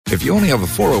If you only have a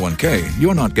 401k,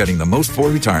 you're not getting the most for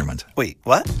retirement. Wait,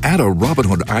 what? Add a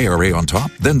Robinhood IRA on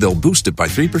top, then they'll boost it by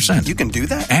 3%. You can do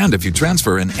that? And if you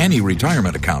transfer in any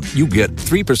retirement account, you get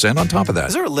 3% on top of that.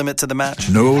 Is there a limit to the match?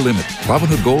 No limit.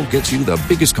 Robinhood Gold gets you the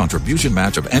biggest contribution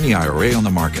match of any IRA on the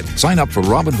market. Sign up for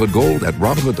Robinhood Gold at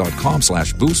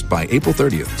Robinhood.com/boost by April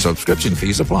 30th. Subscription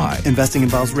fees apply. Investing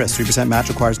involves risk. 3% match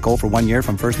requires gold for 1 year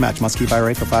from first match. Must keep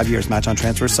IRA for 5 years. Match on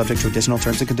transfers subject to additional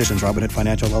terms and conditions. Robinhood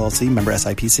Financial LLC, member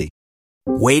SIPC.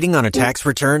 Waiting on a tax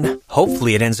return?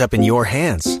 Hopefully it ends up in your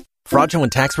hands.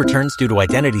 Fraudulent tax returns due to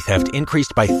identity theft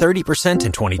increased by 30%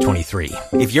 in 2023.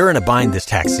 If you're in a bind this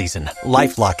tax season,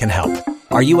 LifeLock can help.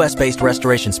 Our U.S.-based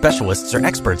restoration specialists are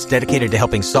experts dedicated to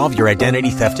helping solve your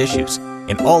identity theft issues.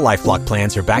 And all LifeLock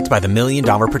plans are backed by the $1 Million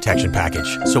Protection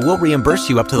Package. So we'll reimburse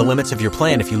you up to the limits of your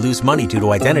plan if you lose money due to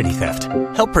identity theft.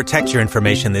 Help protect your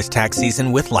information this tax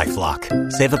season with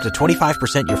LifeLock. Save up to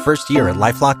 25% your first year at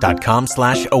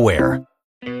LifeLock.com/aware.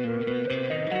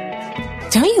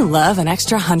 Don't you love an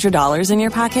extra $100 in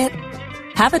your pocket?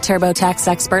 Have a TurboTax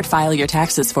expert file your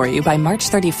taxes for you by March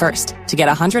 31st to get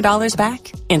 $100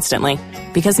 back instantly.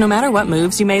 Because no matter what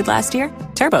moves you made last year,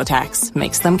 TurboTax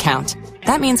makes them count.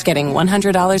 That means getting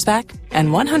 $100 back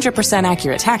and 100%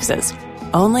 accurate taxes,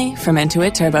 only from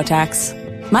Intuit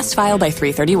TurboTax. Must file by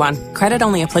 3/31. Credit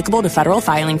only applicable to federal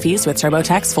filing fees with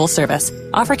TurboTax full service.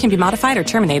 Offer can be modified or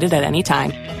terminated at any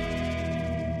time.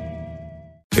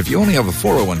 If you only have a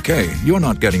 401k, you're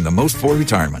not getting the most for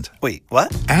retirement. Wait,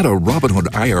 what? Add a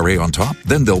Robinhood IRA on top,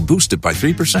 then they'll boost it by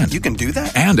 3%. You can do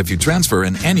that? And if you transfer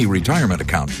in any retirement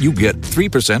account, you get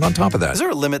 3% on top of that. Is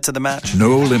there a limit to the match?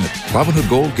 No limit. Robinhood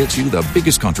Gold gets you the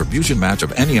biggest contribution match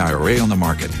of any IRA on the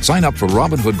market. Sign up for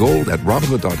Robinhood Gold at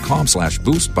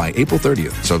Robinhood.com/boost by April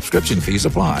 30th. Subscription fees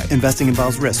apply. Investing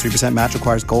involves risk. 3% match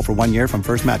requires gold for 1 year from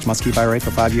first match. Must keep IRA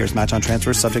for 5 years. Match on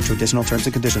transfers subject to additional terms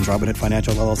and conditions. Robinhood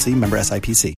Financial LLC, member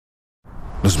SIPC.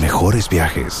 Los mejores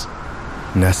viajes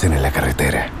nacen en la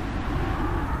carretera,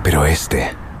 pero este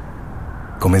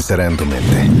comenzará en tu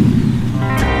mente.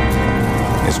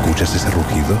 ¿Escuchas ese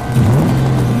rugido?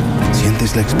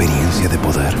 ¿Sientes la experiencia de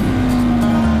poder?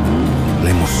 ¿La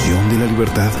emoción de la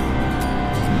libertad?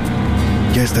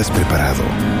 Ya estás preparado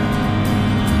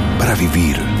para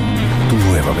vivir tu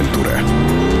nueva aventura.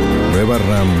 Nueva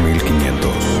RAM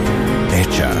 1500.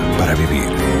 Hecha para vivir.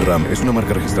 RAM es una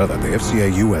marca registrada de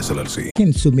FCI US LLC.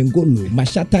 Sumingolo,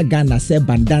 Mashata Gana, se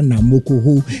bandana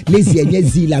mokoho, lazy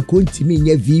zila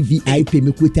continue VVIP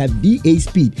mekuta VA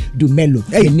speed do melo.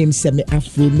 Hey, name semi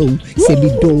afro no, semi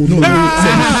do no,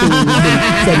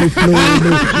 semi flow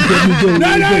no, semi do no.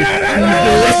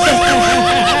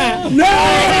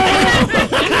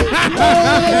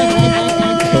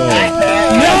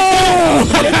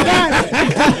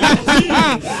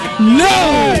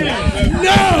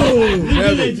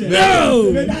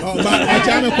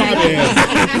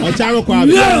 Okyeame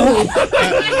Kwame.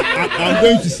 I'm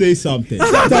going to say something.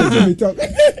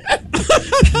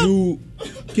 You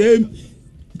came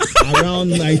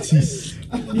around 90s.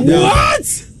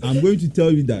 What? I'm going to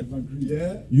tell you that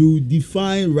you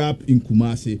define rap in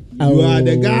Kumasi. You are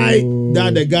the guy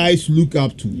that the guys look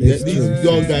up to. These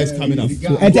young guys coming up.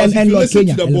 And Lord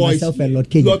Kenya. The boys, and Lord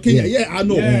Kenya. Lord Kenya. Yeah, I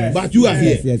know. Yes. But you are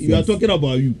here. We are talking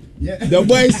about you. The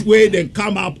boys where they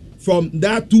come up from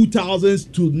that 2000s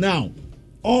to now.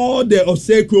 All the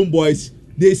Osekron boys,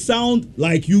 they sound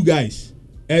like you guys.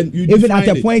 And you even at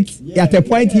a point,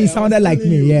 he sounded like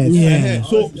me. Yes. Yeah.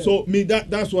 So me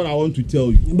that's what I want to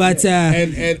tell you. But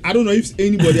and I don't know if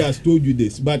anybody has told you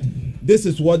this, but this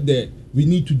is what we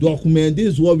need to document. This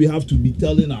is what we have to be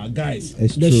telling our guys.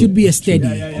 There should be a steady.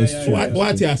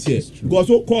 What you say? Because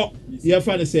so call you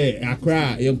find say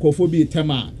Accra, Yankophobia,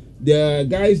 Tema. The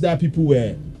guys that people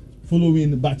were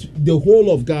following, but the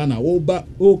whole of Ghana,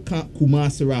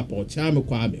 Kumasi rap or Okyeame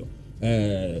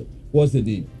Kwame. What's the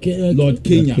name? Lord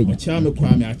Kenya. Okyeame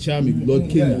Kwame, Lord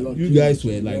Kenya. You guys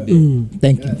were like that.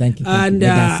 Thank you. And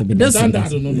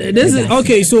this is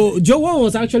okay. So Joe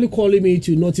was actually calling me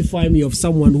to notify me of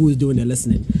someone who is doing the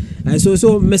listening. So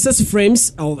Mrs.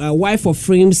 Frames, wife of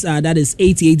Frames, that is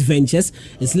 88 Ventures,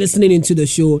 is listening into the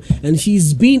show, and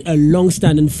she's been a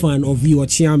long-standing fan of you,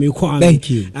 Okyeame Kwame. Thank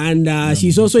you. And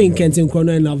she's also in Kenton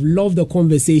Corner, and I've loved the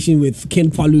conversation with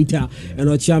Ken Paluta and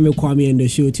Okyeame Kwame in the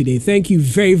show today. Thank you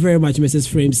very, very much, Mrs.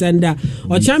 Frames. And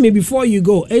Okyeame, before you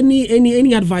go,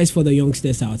 any advice for the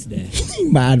youngsters out there?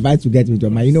 My advice to get me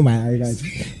to my advice.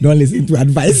 Don't listen to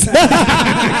advice.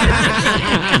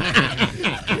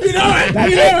 You know what?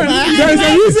 There's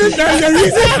a reason I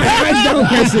asked that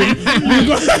question.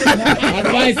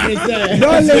 Advice, Mister.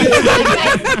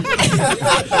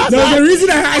 There's a reason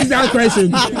I asked that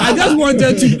question. I just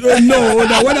wanted to know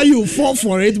that whether you fall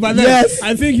for it, but then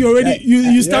I think you already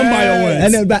you stand by your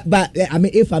words. And but I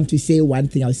mean, if I'm to say one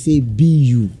thing, I'll say be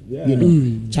you. You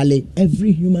know, Charlie.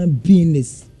 Every human being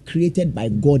is created by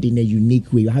God in a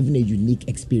unique way. You're having a unique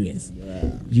experience.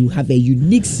 You have a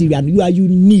unique Syrian. You are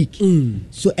unique.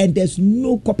 So, and there's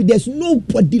no copy. There's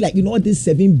nobody like, you know, all these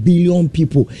 7 billion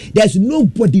people. There's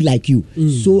nobody like you.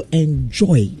 So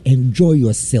enjoy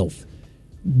yourself.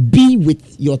 Be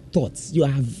with your thoughts. You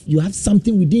have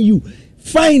something within you.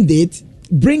 Find it.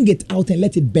 Bring it out and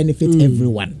let it benefit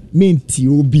everyone.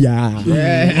 Ethiopia.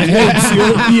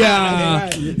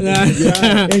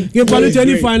 Give Palu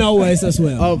any final words as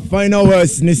well. Final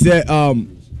words. Nise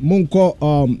Munko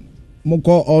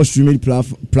all streaming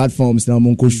platforms now.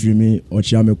 Munko streaming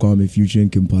Okyeame Kwame featuring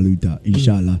Kimpaluta.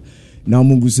 Inshallah. Now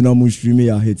Mungu Sinamu streaming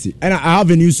ya hiti. And I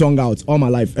have a new song out all my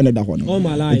life. And that one. All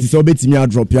my life. It's so bit me I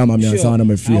drop ya mami sound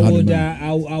I'm a free I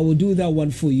will do that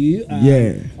one for you.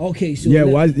 Okay. So I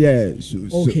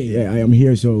am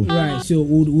here. So right. So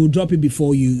we'll drop it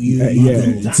before you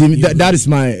go. See, that is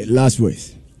my last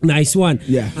words. Nice one.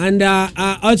 Yeah. And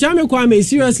Okyeame Kwame,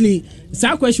 seriously,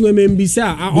 that question will be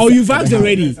or you've asked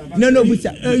already. No, but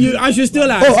I should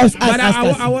still ask.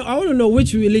 I want to know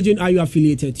which religion are you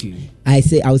affiliated to? I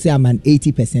will say I'm an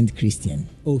 80% Christian.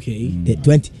 Okay. The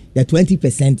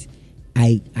 20%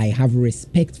 I have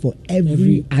respect for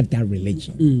every other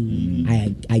religion.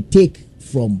 I take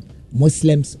from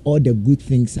Muslims all the good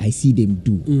things I see them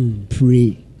do.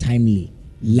 Pray timely,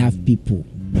 love people,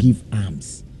 give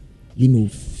alms. You know,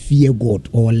 fear God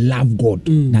or love God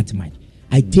that much.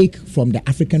 I take from the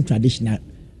African traditional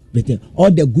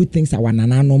all the good things our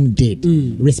Nananom did.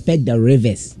 Respect the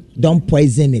rivers, don't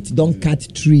poison it, don't cut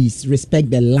trees, respect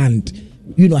the land.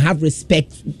 You know, have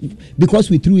respect because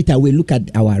we threw it away. Look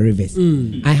at our rivers.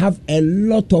 I have a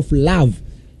lot of love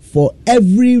for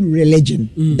every religion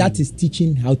that is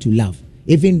teaching how to love,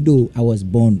 even though I was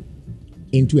born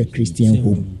into a Christian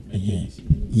home.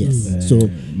 Yes. So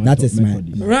that is my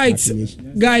right,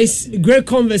 guys. Great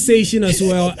conversation as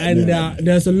well, and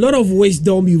there's a lot of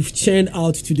wisdom you've churned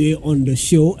out today on the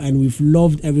show, and we've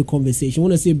loved every conversation. I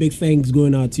want to say big thanks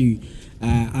going out to you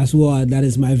as well. That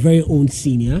is my very own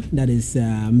senior. That is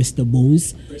Mr.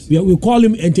 Bones. We call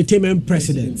him entertainment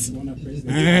president.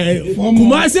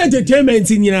 Kumasi entertainment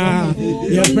in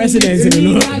your president, you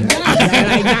know. And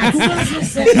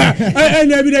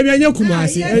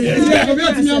Kumasi.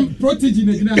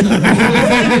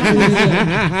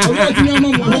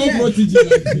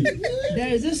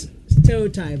 There is this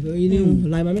stereotype, you know,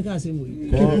 like my maker say,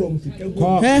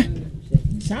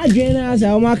 I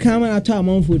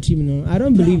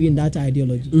don't believe in that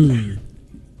ideology.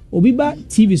 Obiba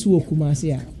TV so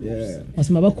Kumasi.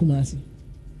 Osmaba Kumasi.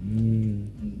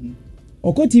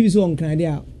 Oko TV so on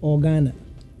Canada or Ghana.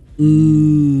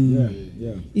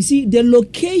 You see, the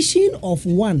location of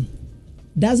one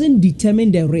doesn't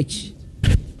determine the reach.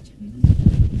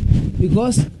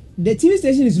 Because the TV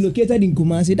station is located in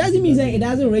Kumasi, doesn't mean that it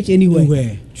doesn't reach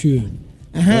anywhere. True.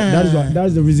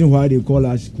 That's the reason why they call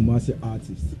us Kumasi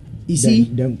artists. You see,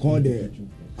 them call the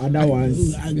other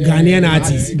ones Ghanaian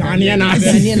artists.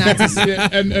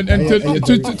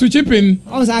 And to chip in,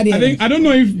 I don't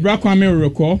know if Bra Kwame will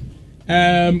recall.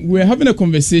 We were having a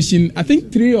conversation. I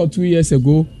think 3 or 2 years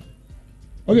ago.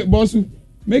 Okay, boss,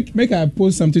 make I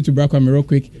post something to Bra Kwame real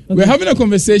quick. Okay. We're having a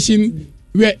conversation.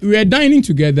 We're dining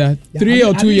together 3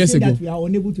 or 2 years ago. We are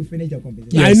unable to finish the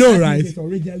conversation. Yes. I know, right? It's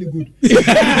originally good.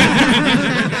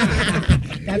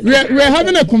 We're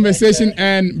having a conversation,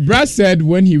 and Brad said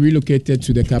when he relocated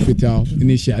to the capital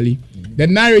initially, the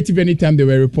narrative anytime they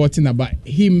were reporting about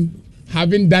him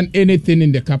having done anything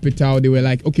in the capital, they were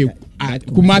like, okay,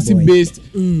 Kumasi based,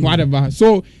 whatever.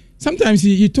 So sometimes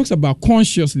he talks about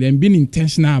consciously and being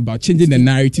intentional about changing the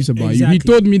narratives about you. He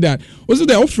told me that also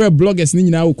the offer bloggers ni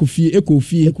na okofi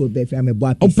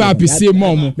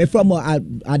from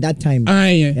at that time.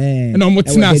 And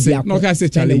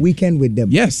a weekend with them.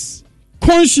 Yes.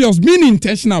 Conscious, being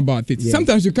intentional about it. Yeah.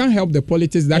 Sometimes you can't help the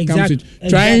politics that comes with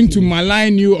trying to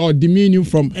malign you or demean you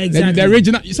from the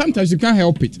regional. Sometimes you can't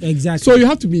help it. Exactly. So you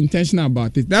have to be intentional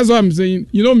about it. That's what I'm saying.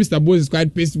 You know, Mr. Bose is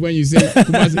quite pissed when you say, I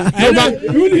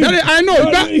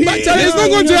know, but it's not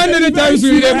going to end anytime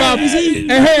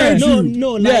soon.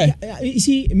 No, like, you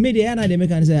see, media and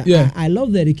they say, I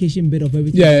love the education bit of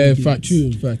everything. Yeah, fact.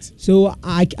 So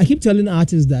I keep telling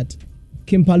artists that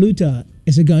Kimpaluta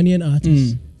is a Ghanaian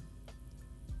artist.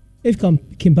 if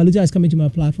Kim Paluta is coming to my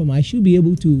platform, I should be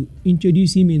able to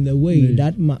introduce him in the way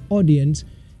that my audience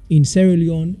in Sierra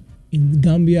Leone, in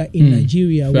Gambia, in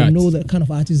Nigeria will know the kind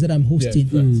of artist that I'm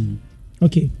hosting.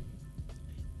 Okay.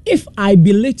 If I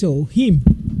belittle him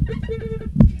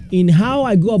in how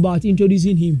I go about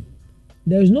introducing him,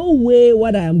 there's no way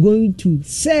what I am going to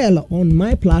sell on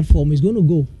my platform is going to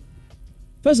go.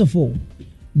 First of all,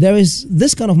 there is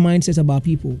this kind of mindset about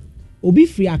people. Obi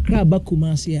free Accra ba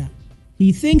Kumasi.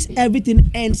 He thinks everything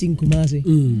ends in Kumasi.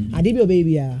 Adibio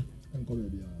baby.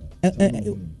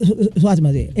 What am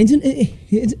I saying?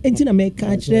 Entin America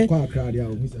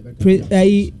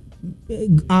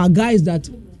our guys that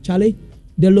Charlie,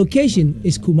 the location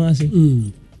is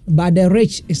Kumasi. But the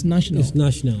reach is national. It's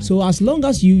national. So as long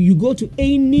as you go to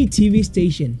any TV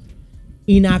station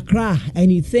in Accra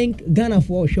and you think Ghana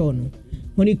for sure, no?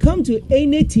 When you come to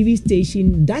any TV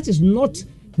station that is not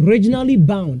regionally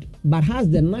bound but has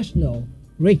the national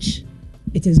reach,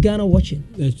 it is Ghana watching.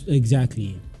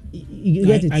 Exactly. You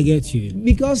get it? I get you.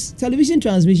 Because television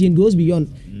transmission goes beyond.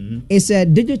 It's a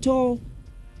digital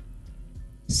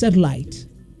satellite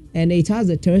and it has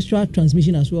a terrestrial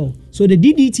transmission as well. So the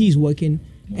DDT is working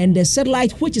and the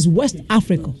satellite, which is West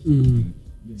Africa.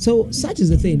 So such is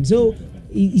the thing. So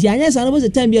Yanya San was the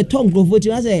time you're talking about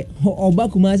you say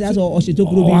Obakumas or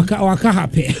Waka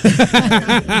happy.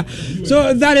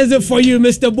 So that is it for you,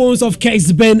 Mr. Bones of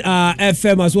Kesben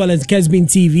FM as well as Kesben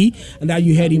TV, and that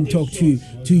you heard him talk to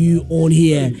you on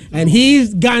here. And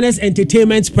he's Ghana's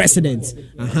entertainment president.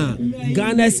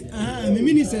 Ghana's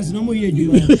ministers no more here.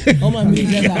 All my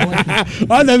ministers are working.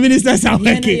 All the ministers are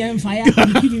working.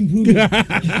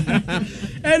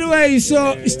 Anyway,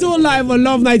 so still live on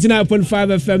Love 99.5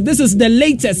 FM. This is the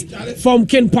latest from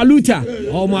Ken Paluta.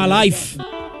 All my life.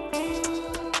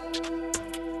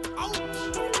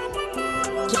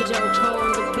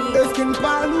 It's Ken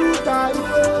Paluta.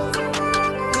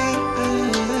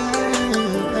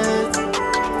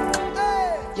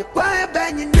 You quiet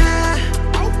bang you now.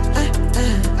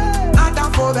 I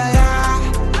don't for the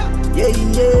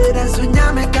yeah, that's when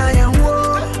you make I am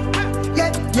war.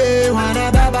 Yeah,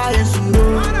 wanna baba yes you.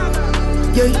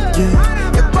 Yeah.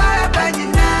 You quiet bang you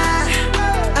now.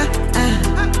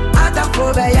 I don't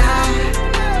for the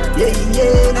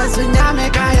yeah, that's when you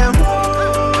make I am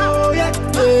war. Yeah,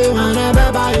 wanna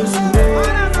baba yes you.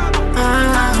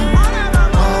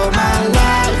 All my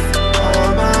life, all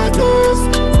my days.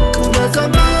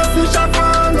 Some blessings shall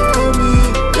follow me.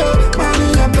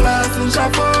 Money and blessings shall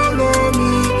follow me.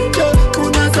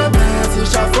 Goodness and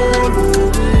blessings shall follow me.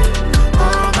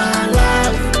 All my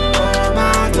life, all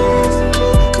my days.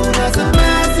 Goodness and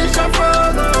blessings shall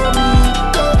follow me.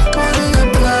 Money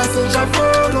and blessings shall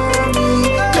follow me.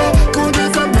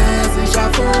 Goodness and blessings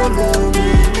shall follow me.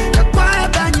 You're quiet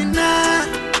than you know.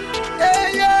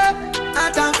 Yeah. I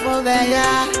don't for that.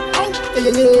 Yeah.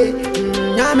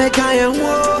 I'm a kind of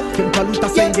war. Paluta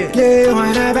senge. Yeah,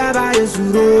 wanna baba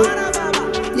yesuro.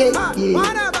 Yeah.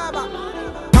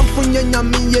 Tamfunya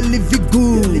nyami ye live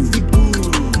good.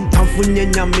 Tamfunya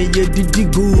nyami ye didi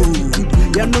good.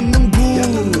 Ya no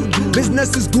good.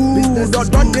 Business is good. Or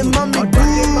don't the mommy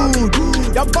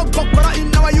good. Ya bokokora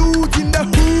in our youth in the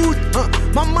hood.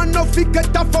 Mama no figure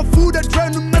tough for food. A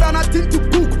train no matter nothing to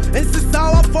cook. And it's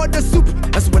sour for the soup.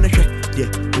 That's when I share. Yeah,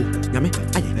 nyami.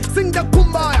 Sing the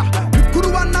kumbaya.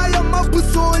 Kuruwana ya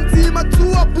mabuso nzima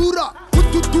tuwa bura.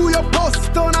 Kututu your boss,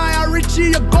 don't I Richie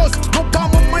your ghost. No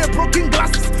palm on my broken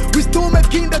glasses. We still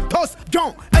making the toss.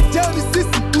 John, I tell the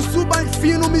sissy, Usuba and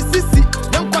Fino me sissy.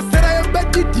 Young Pasera and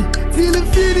Bediti, till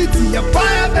infinity. Ya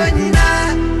fire benina.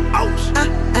 Ouch.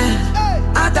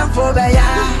 Adam for the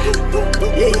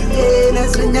yeah,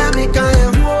 let's win Yamika.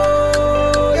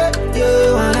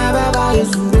 Yeah, wanna baba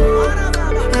is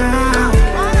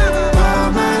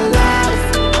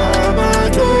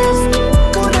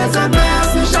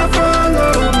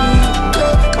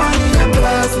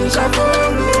shall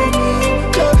follow me.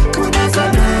 Goodness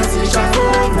and mercy shall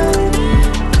follow me.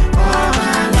 All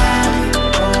my life,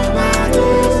 all my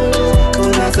days.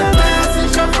 Goodness and mercy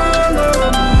shall follow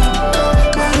me.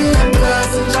 Money and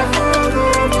blessing shall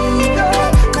follow me.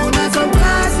 Goodness and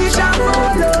mercy shall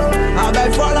follow me. I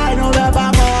beg for life, no more.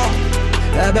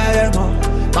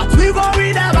 But we go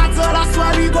in the battle, that's why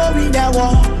we go in the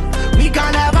war. We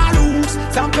can never lose.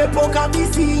 Some people can be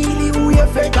silly. Who you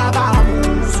fake about?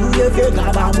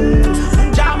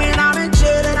 Jamming, I'm in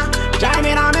chillin'.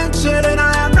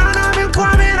 I am not, I'm in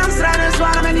Kwame. I'm stranded, so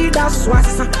I'm in the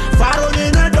swats.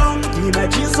 Following a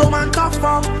donkey, so man tough.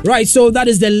 Right, so that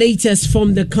is the latest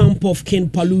from the camp of Ken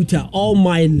Paluta. All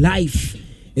My Life.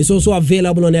 It's also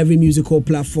available on every musical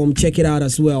platform. Check it out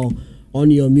as well on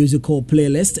your musical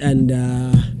playlist and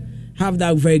have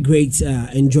that very great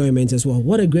enjoyment as well.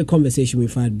 What a great conversation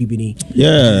we've had, Bibini.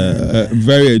 Yeah,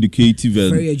 very educative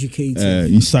and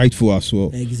insightful as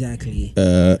well. Exactly.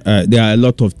 There are a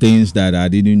lot of things that I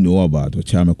didn't know about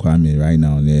Okyeame Kwame right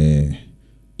now.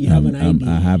 You have an idea.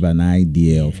 I have an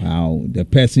idea of how the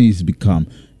person is become.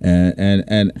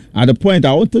 And at the point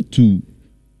I wanted to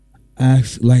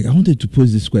ask, like, I wanted to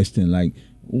pose this question, like,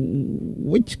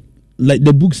 which, like,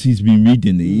 the books he's been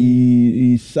reading,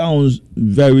 he sounds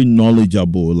very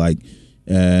knowledgeable, like,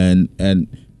 and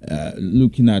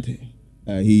looking at,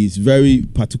 he's very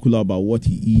particular about what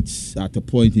he eats. At a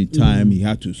point in time, he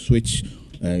had to switch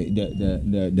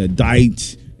the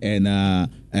diet and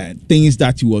things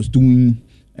that he was doing,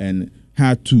 and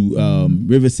had to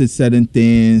revisit certain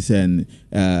things, and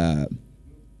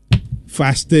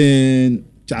fasting,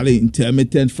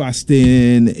 intermittent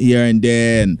fasting here and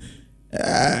there, and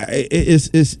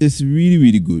it's really,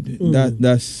 really good.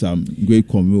 That's some great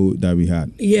convo that we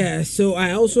had. Yeah, so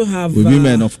I also have with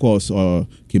women, of course,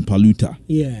 Kimpaluta.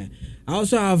 Yeah, I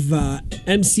also have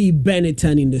MC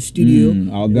Benetton in the studio.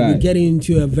 Our guy. We'll get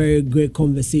into a very great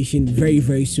conversation very,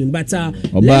 very soon. But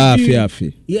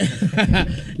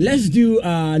let's do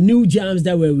new jams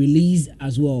that were released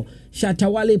as well.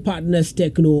 Shatawale Partners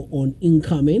Techno on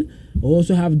Incoming. We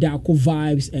also have Darko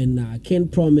Vibes and Ken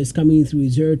Promise coming through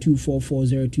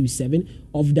 0244-027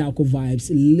 of Darko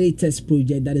Vibes' latest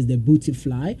project, that is the Booty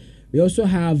Fly. We also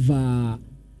have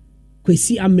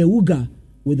Kwesi Amewuga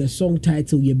with the song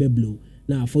title Yebe Blue.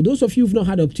 Now, for those of you who've not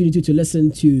had the opportunity to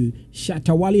listen to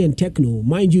Shatawale and Techno,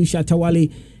 mind you,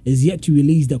 Shatawale is yet to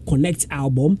release the Connect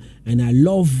album, and I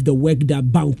love the work that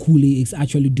Bankuli is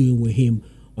actually doing with him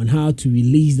on how to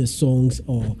release the songs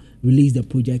or release the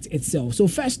project itself. So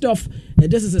first off,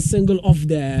 this is a single of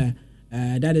the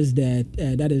that is the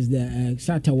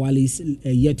Shatawale's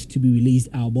yet to be released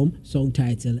album. Song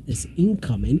title is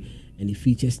Incoming, and it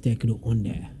features Techno on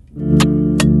there.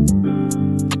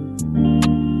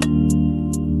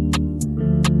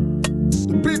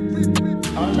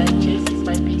 All I chase is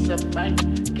my peace of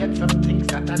mind. Get some things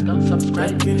that I don't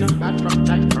subscribe. Bad from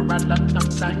time for a long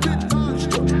time.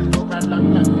 For a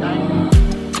long time.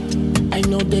 I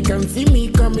know they can see me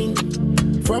coming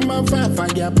from afar,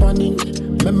 fire burning.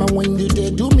 Remember when you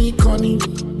did do me conning?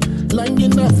 Long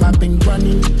enough I've been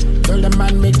running. Tell the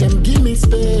man make them give me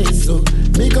space. So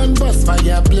me gun bust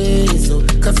fire blaze. So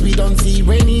cause we don't see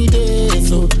rainy days.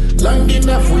 So long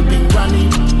enough we've been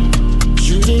running.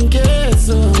 Shooting case.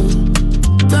 So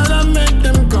tell them make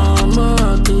them come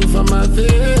out to for my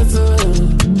face. So.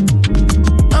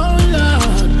 Oh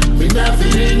Lord, me not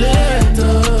feeling it.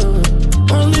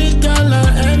 Only dollar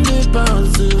and the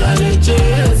pounds to I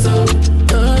chase up.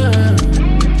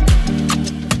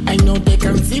 I know they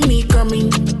can see me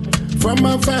coming from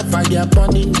afar, fire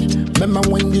burning. Remember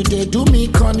when you did do me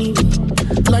conning?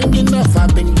 Long enough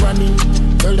I've been running.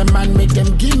 Tell the man make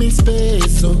them give me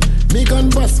space. So me gun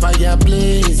bust fire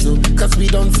blaze. So cause we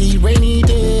don't see rainy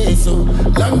days. So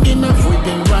long enough we've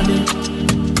been running.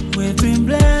 We've been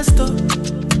blessed up.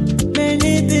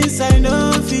 Many things I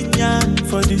know fit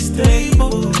for this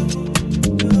table.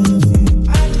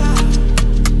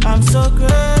 I'm so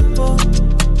grateful.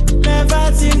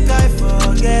 Never think I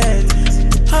forget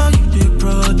how you do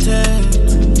protect.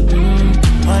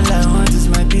 All I want is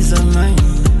my peace of mind.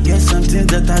 Yes, something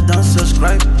that I don't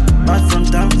subscribe. But from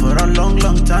time for a long,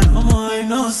 long time. Oh, I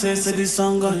know, say this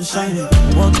song gonna shine.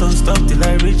 Walk don't stop till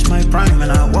I reach my prime.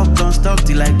 And I walk don't stop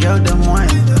till I get them wine.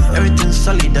 Everything's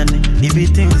solid and it be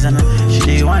things and she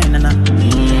dey wine and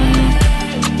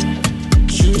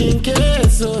shooting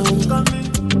case.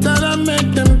 That I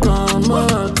make them come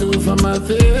out to for my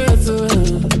face.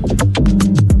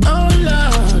 Oh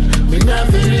Lord, me not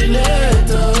feeling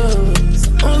it.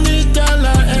 Only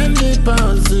dollar and the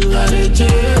pounds to I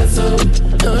chase.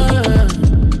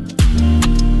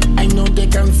 I know they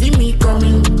can see me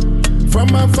coming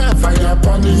from afar, fire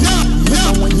burning.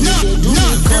 Remember when you did do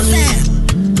me coming?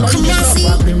 Long enough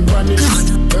I've been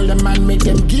running. Tell the man make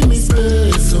them give me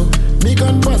space. So me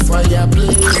gun bust fire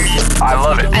blaze. I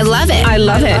love it. I love it. I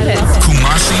love it.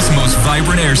 Kumasi's most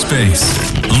vibrant airspace.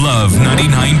 Love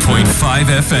 99.5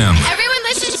 FM. Everyone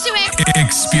listens to it.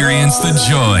 Experience the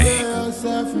joy.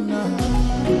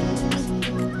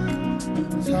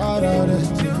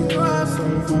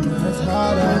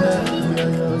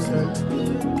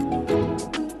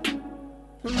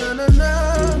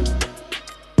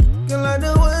 Girl, I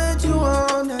don't want you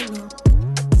all night long.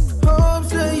 Hope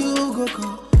say you go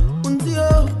come.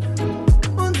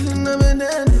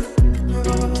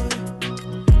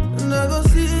 And I go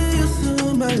see you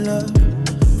soon, my love.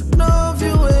 No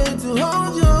few way to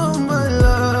hold you, my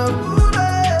love.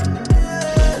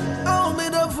 Oh, me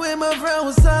the way my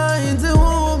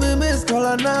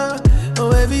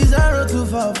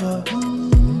involved.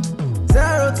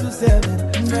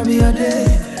 027, every day.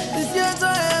 This year to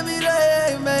every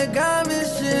day, make a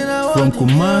mission. From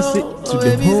Kumasi to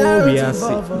the whole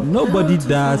Riasi, nobody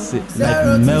does it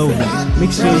like Melvin.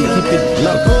 Make sure you keep it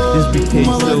locked. This BK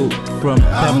Show from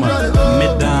Tema,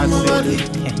 Medasi.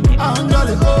 I'm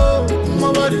gonna go,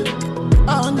 my body.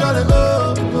 I'm gonna go.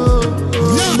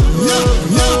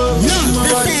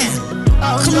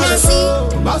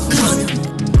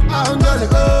 I'm gonna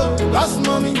go, that's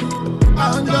mommy.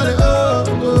 I'm gonna go.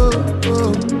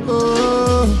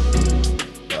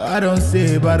 I don't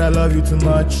say, but I love you too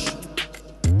much.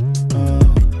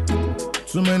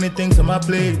 Too many things on my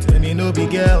plate, and you know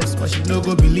big girls, but she no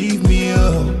go believe me.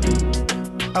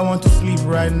 I want to sleep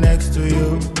right next to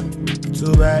you.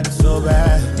 Too bad, so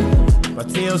bad. But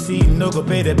TLC no go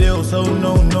pay the bill, so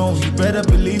no, you better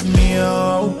believe me.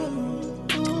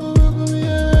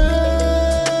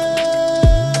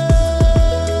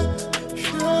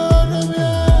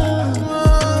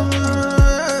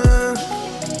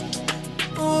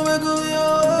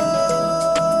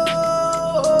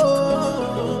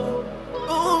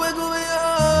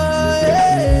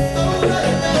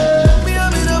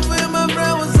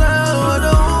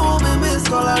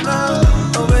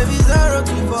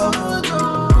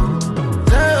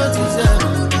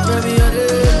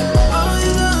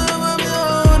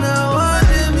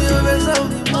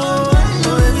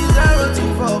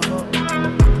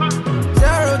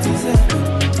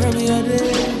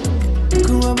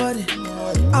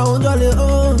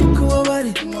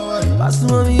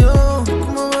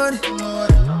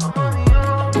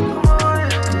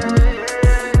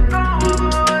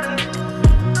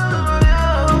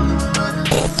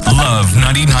 Love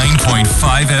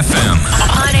 99.5 FM.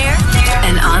 On air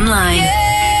and online.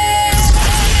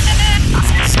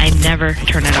 I never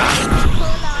turn it off.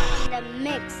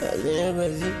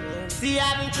 See,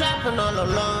 I've been trapping all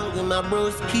along with my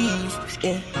bro's keys,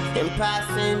 and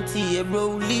passing to your bro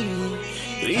Lee.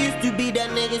 It used to be that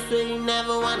nigga, so you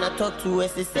never wanna talk to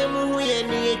us. The same who you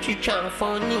need to try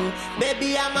for me.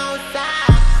 Baby, I'm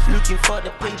outside looking for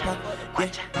the paper.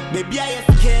 Baby, I am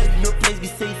scared, no place be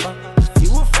safer.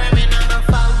 You will frame me, I'm a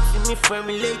foul. See me frame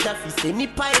me later. If you say me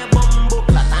pie a bumbo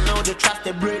clock, I know the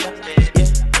trusted brother.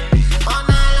 On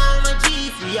all my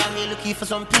G's, we out here looking for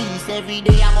some peace. Every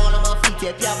day I'm all on my feet,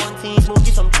 if you have one thing,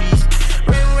 smoking some trees.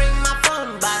 Ring my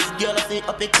phone, bad girl, I say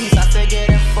up a kiss. I say get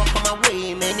the fuck on my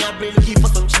way, man, you're really looking for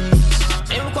some cheese.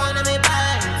 I'm gonna me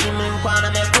buy, I'm gonna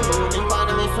me cool, I'm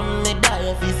gonna me some me die.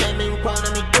 If you say I'm gonna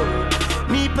me do,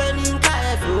 me penny in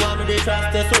cash, you want me to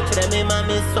trust the so to them, me man,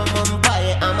 miss some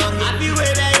umpire. I'm on happy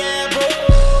with the air, bro.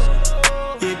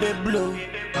 Baby blue,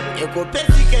 you go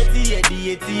petty ketty,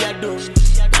 the I don't.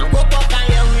 I'm go walk on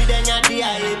your with any idea,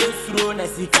 the throw, na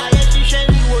see, I shall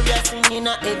you will be singing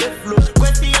at the flow.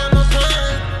 Question I'm a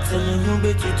plan, tell me you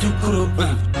better to grow.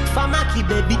 Famaki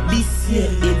baby this year,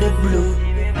 the blue.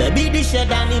 Baby the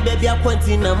shed and baby a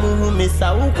quantin na muhu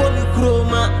mesa who call you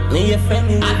chroma. Me your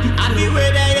friend, I be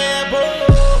with the air, bro.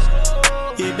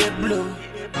 Baby blue,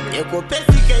 you go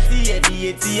petty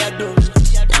ketty, the I don't.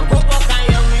 I'm go walk on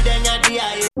your with any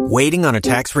idea. Waiting on a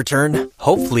tax return?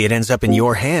 Hopefully it ends up in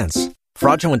your hands.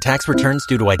 Fraudulent tax returns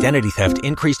due to identity theft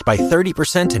increased by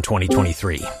 30% in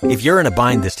 2023. If you're in a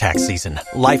bind this tax season,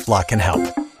 LifeLock can help.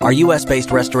 Our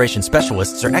U.S.-based restoration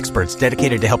specialists are experts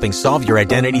dedicated to helping solve your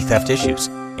identity theft issues.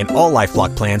 And all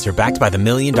LifeLock plans are backed by the $1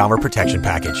 Million Protection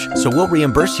Package. So we'll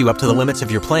reimburse you up to the limits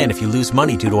of your plan if you lose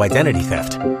money due to identity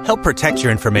theft. Help protect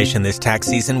your information this tax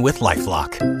season with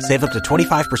LifeLock. Save up to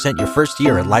 25% your first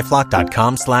year at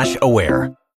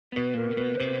LifeLock.com/aware.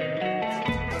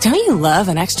 Don't you love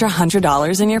an extra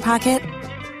 $100 in your pocket?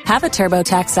 Have a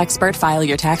TurboTax expert file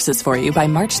your taxes for you by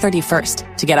March 31st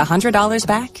to get $100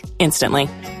 back instantly.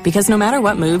 Because no matter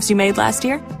what moves you made last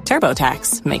year,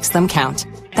 TurboTax makes them count.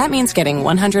 That means getting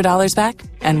 $100 back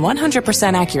and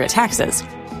 100% accurate taxes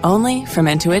only from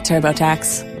Intuit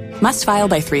TurboTax. Must file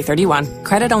by 3/31.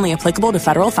 Credit only applicable to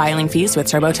federal filing fees with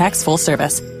TurboTax full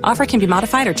service. Offer can be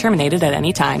modified or terminated at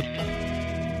any time.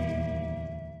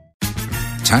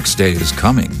 Tax day is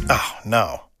coming. Oh,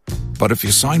 no. But if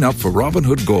you sign up for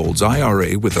Robinhood Gold's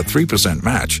IRA with a 3%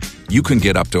 match, you can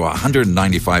get up to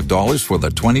 $195 for the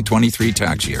 2023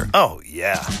 tax year. Oh,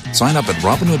 yeah. Sign up at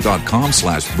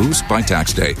Robinhood.com/boost by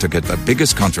tax day to get the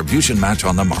biggest contribution match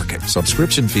on the market.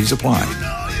 Subscription fees apply.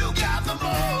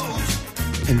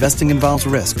 Investing involves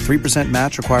risk. 3%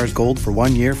 match requires gold for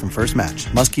 1 year from first match.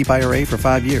 Must keep IRA for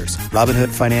 5 years. Robinhood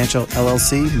Financial,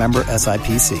 LLC, member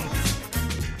SIPC.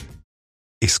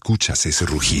 ¿Escuchas ese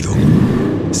rugido?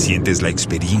 ¿Sientes la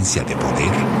experiencia de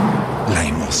poder? ¿La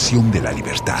emoción de la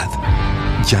libertad?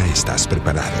 Ya estás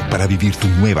preparado para vivir tu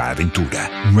nueva aventura.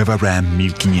 Nueva Ram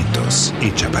 1500,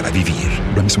 hecha para vivir.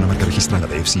 Ram es una marca registrada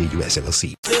de FCA US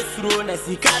LLC.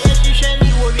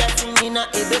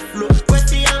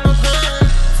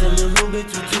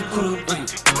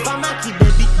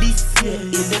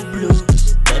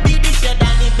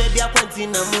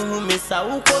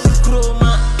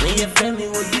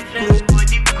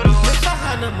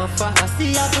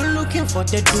 See, I've been looking for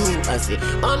the do. I say,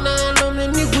 oh no, me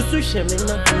niggas to shame me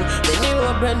not do. The new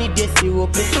brandy desi will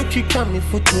play so trick me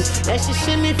for two. Let's just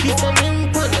shame me feet and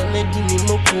then put on the dimmy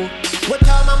moku. What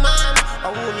tell my mom?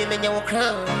 Oh, you mean your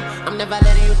crown? I'm never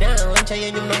letting you down. I'm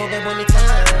telling you no more money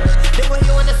time. They will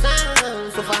hear on the sound.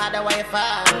 So for how the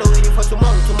Wi-Fi. I'm not waiting for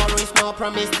tomorrow. Tomorrow is no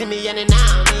promise to me and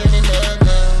now.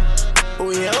 Oh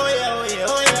yeah, oh yeah, oh yeah,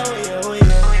 oh yeah, oh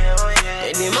yeah, oh yeah.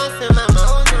 And they must say mama.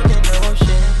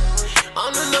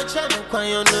 No channel,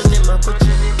 quite on the name of coaching.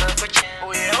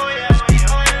 Oh yeah, oh yeah, oh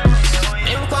yeah, oh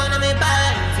yeah. In Kwana me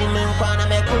bad, in Kwana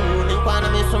me cool, in Kwana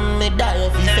me some me die,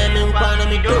 if he send in Kwana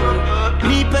me do.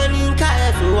 Deep and in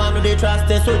Kaya, so one of the trust,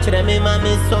 so to them, my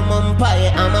miss some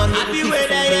umpire. I'm on happy with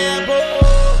the go.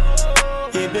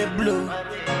 He be blue.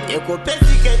 You go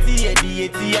pesicati, a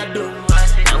do.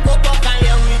 I'm go back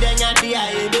and with any idea,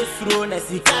 a be through.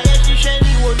 Nasikaya, she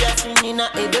shiny, would you sing in a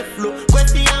flow?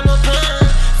 Question I'm a plan.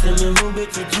 Send me move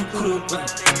it to crew.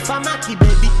 Famaki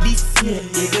baby this year,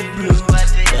 baby blue.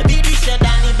 Baby this year,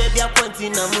 Danny baby, I'm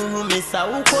pointing a moo miss. I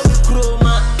will call you crew,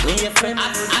 man. When your friend, I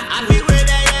be where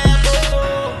I go.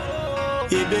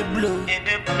 Baby blue.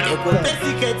 You go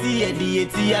pesicati, a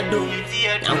do.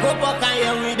 I'm go back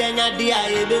and with any idea,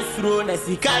 a be through.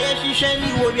 Nasikaya, she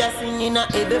shiny, will be singing a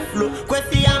be flow.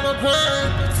 Question I'm a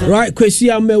plan. Right,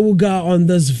 Okyeame Kwame on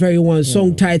this very one.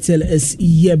 Song title is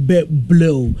Yebe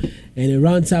Blow. And it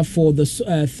rounds up for the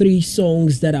 3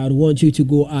 songs that I would want you to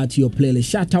go out to your playlist.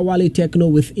 Shatta Wale Techno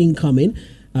with Incoming,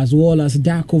 as well as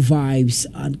Darko Vibes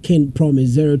and King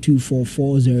Promise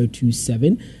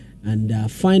 0244-027.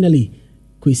 And finally,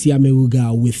 Okyeame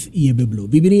Kwame with Yebe Blow.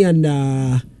 Bibini and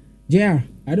JR,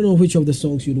 I don't know which of the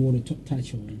songs you'd want to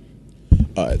touch on.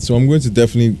 So I'm going to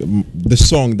definitely the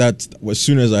song that as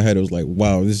soon as I heard it was like,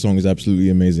 wow, this song is absolutely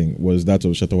amazing, was that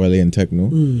of Shatta Wale and Techno.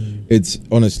 It's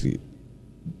honestly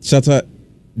Shatta,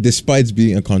 despite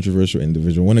being a controversial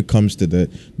individual, when it comes to the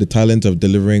talent of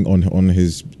delivering on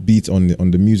his beats, on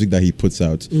the music that he puts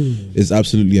out, is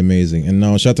absolutely amazing. And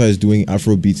now Shatta is doing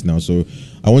Afro beats now, so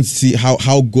I want to see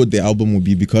how good the album will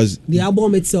be, because the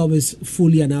album itself is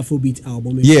fully an Afrobeat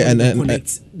album.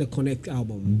 It's the Connect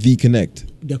album. The Connect.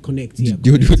 The Connect, yeah.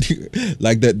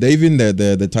 Like that, even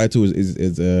the title is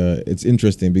it's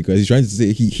interesting because he's trying to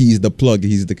say he's the plug,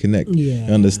 he's the connect. Yeah.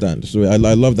 You understand? So I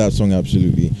love that song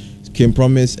absolutely. Kim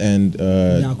Promise and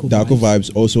Darko Vibes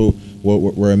also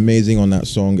were amazing on that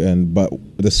song, but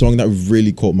the song that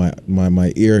really caught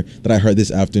my ear that I heard this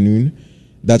afternoon,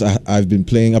 that I've been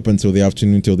playing up until the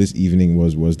afternoon till this evening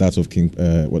was that of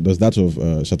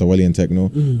Shatta Wale and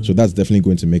Techno. So that's definitely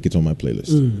going to make it on my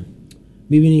playlist.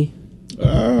 Bibini?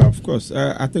 Of course.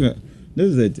 I think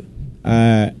this is it.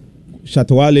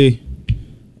 Shatta Wale,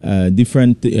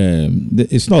 different.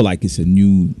 It's not like it's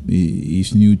new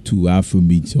to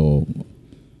Afrobeats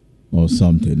or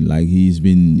something. Like he's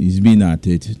been at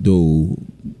it, though.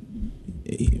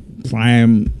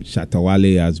 Prime Shatta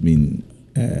Wale has been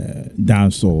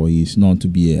dancehall. He's known to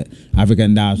be a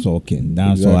African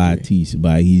dancehall artist,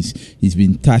 but he's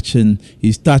touched on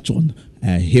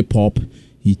hip hop.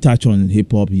 He touched on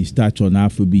hip hop, he's touched on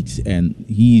Afrobeats, and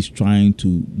he's trying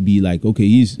to be like, okay,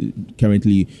 he's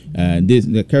currently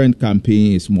the current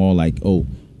campaign is more like, oh,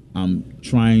 I'm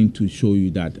trying to show you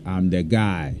that I'm the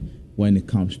guy when it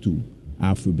comes to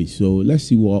Afrobeats. So let's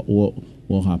see what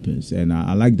happens. And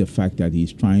I like the fact that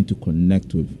he's trying to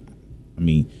connect with,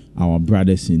 our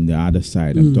brothers in the other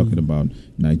side. I'm talking about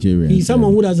Nigerians. He's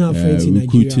someone who doesn't have friends in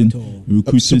Nigeria at all.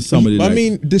 Recruiting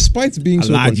somebody. Despite being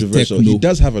so controversial, he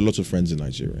does have a lot of friends in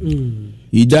Nigeria.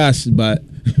 He does, but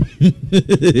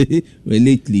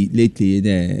lately,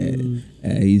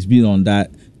 he's been on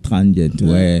that tangent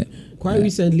where. Quite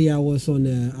recently, I was on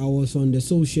the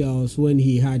socials when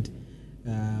he had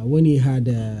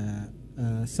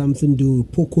something to do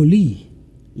with Pokoli.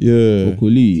 Yeah,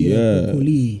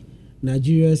 Pokoli.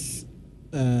 Nigeria's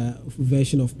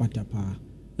version of Patapa.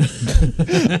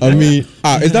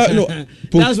 Is that no?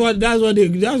 That's what they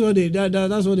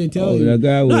tell you.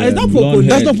 It's not Pokoli.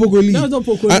 That's not Pokoli. That's not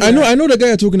Pokoli. I know the guy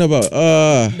you're talking about.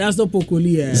 That's not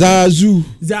Pokoli. Zazu.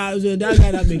 That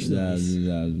guy that makes noise.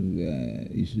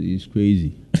 He's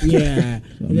crazy. Yeah,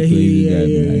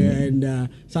 and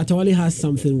Shatta Wale has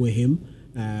something with him.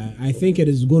 I think it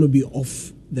is going to be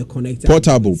off the connector.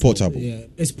 Portable. Yeah,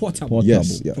 it's portable.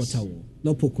 Yes. Portable.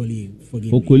 Not Pokoli.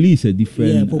 Forgive Pokoli me. is a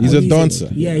different. He's a dancer.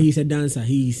 He's a dancer.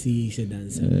 He's a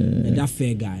dancer. That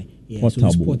fair guy. Yeah,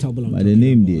 portable. So it's portable. By the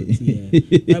name there.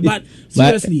 Yeah. But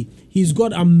seriously, he's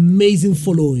got amazing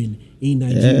following in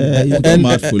Nigeria.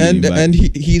 And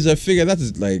he's a figure that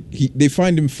is like they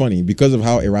find him funny because of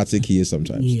how erratic he is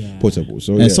sometimes. Yeah. Portable.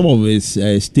 So and some of his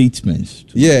statements.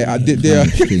 They are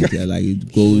like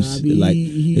it goes like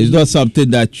it's not something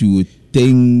that you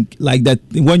think like that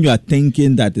when you are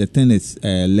thinking that the thing is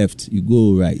left, you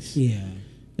go right. Yeah.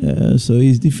 So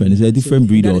it's different. It's a different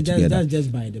breed altogether. That's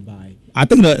just by the by. I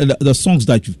think the songs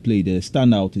that you've played, the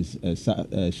standout is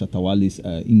Shatawale's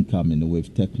Incoming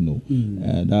with Techno.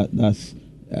 That's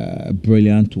a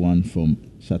brilliant one from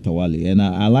Shatawale, and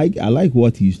I like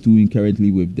what he's doing currently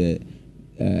with the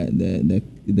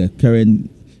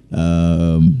current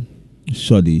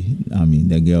Shoddy. I mean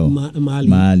the girl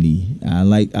Mali. I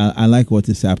like what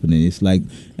is happening. It's like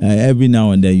every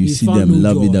now and then you see them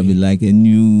lovey-dovey like a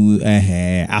new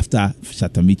after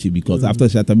Shatamichi, because after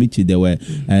Shatamichi there were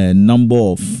a number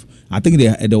of. I think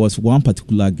there was one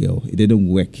particular girl. It didn't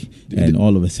work, and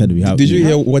all of a sudden we have. Did you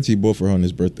hear what he bought for her on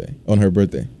her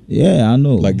birthday? Yeah, I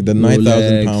know. Like the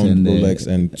 £9,000 Rolex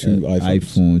and two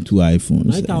iPhones. Two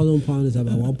iPhones. £9,000 is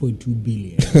about 1.2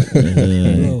 billion.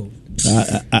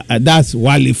 That's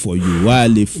Wale for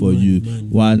you.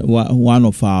 One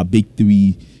of our big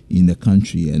three in the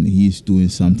country, and he's doing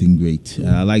something great.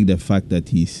 I like the fact that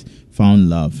he's found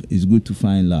love. It's good to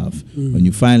find love. When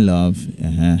you find love,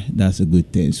 that's a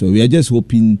good thing. So we are just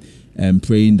hoping and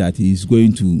praying that the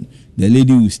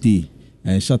lady will stay.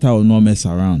 Shatta will not mess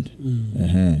around.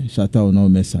 Shatta will not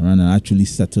mess around and actually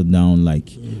settle down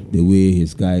like the way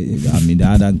his guy. His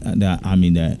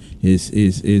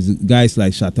guys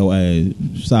like Shatta,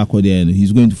 Sarko there, and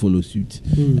he's going to follow suit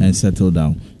and settle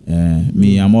down.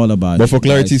 I'm all about. But for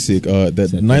clarity's sake, that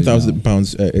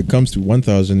 £9,000 it comes to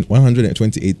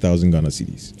 128,000 Ghana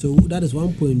cedis. So that is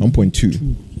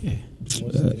 1.2. Yeah.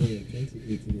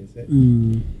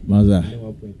 Maza,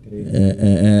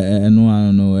 no, I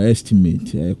don't know, estimate,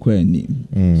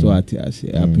 so I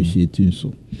appreciate you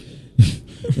so.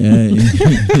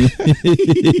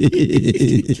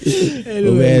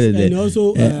 Anyways, and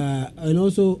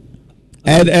also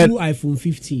two iPhone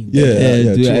 15.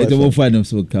 They won't find them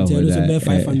so covered. It's about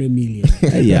 500 million.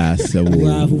 Yeah, so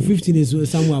iPhone 15 is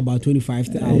somewhere about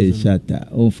 25,000. Shut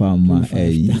up.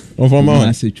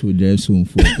 Message children soon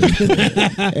for.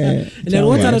 And then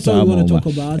what other song you want to talk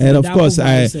about? And of course,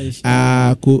 I'm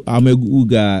a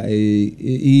Guga.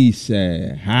 He's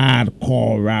a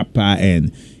hardcore rapper,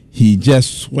 and he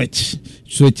just switch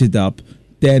it up.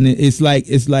 Then it's like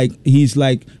he's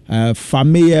like a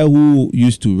familiar who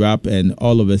used to rap, and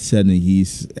all of a sudden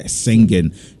he's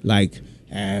singing like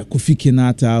Kofi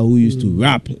Kinata, who used to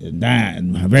rap, and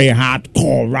then a very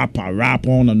hardcore rapper, rap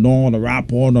on and on, and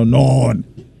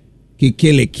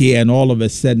all of a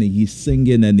sudden he's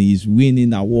singing and he's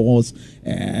winning awards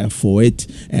for it.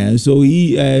 And so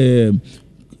he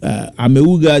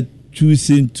Ameuga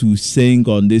choosing to sing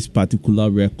on this particular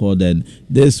record, and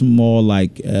there's more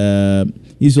like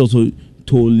he's also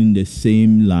tolling the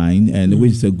same line, and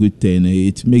which is a good thing.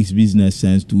 It makes business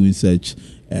sense doing such.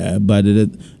 But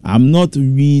I'm not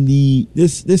really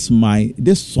this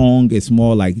song is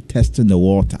more like testing the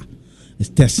water. It's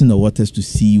testing the waters to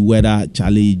see whether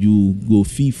you go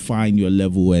find your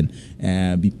level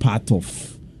and be part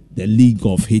of the league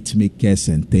of hit makers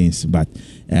and things. But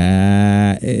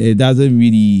it doesn't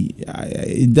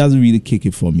really kick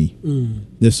it for me.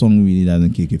 The song really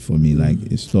doesn't kick it for me. Like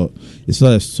it's not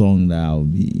a song that I'll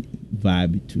be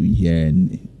vibe between here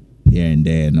and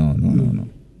there. No.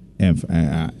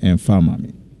 And Farmer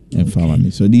me.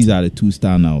 So these are the two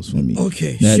standouts for me.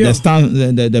 Okay,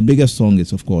 the biggest song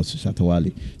is of course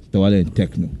Shatawale and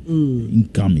Techno.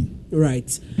 Incoming.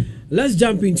 Right. Let's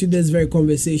jump into this very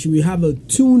conversation. We have a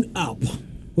Tune Up,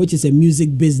 which is a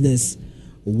music business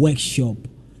workshop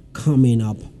coming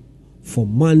up for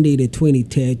Monday the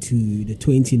 23rd to the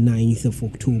 29th of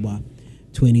October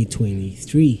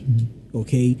 2023.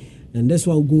 Okay, and this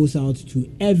one goes out to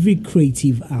every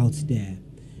creative out there,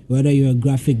 whether you're a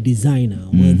graphic designer,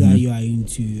 whether you are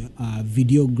into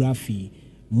videography,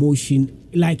 motion,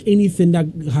 like anything that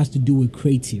has to do with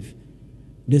creative.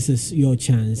 This is your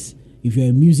chance. If you're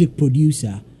a music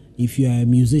producer, if you're a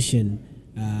musician,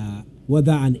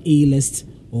 whether an A-list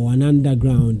or an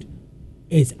underground,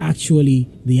 it's actually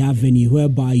the avenue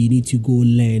whereby you need to go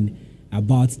learn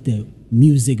about the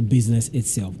music business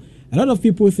itself. A lot of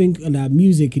people think that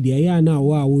music,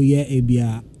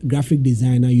 a graphic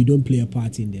designer, you don't play a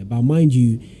part in there. But mind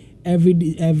you,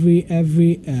 every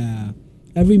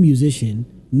every musician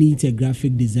needs a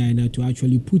graphic designer to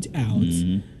actually put out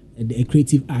a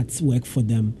creative artwork for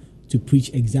them to preach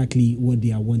exactly what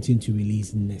they are wanting to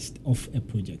release next of a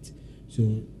project.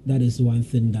 So that is one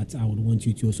thing that I would want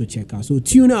you to also check out. So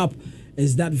Tune Up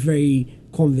is that very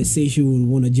conversation we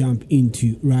want to jump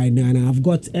into right now. And I've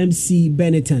got MC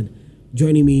Benetton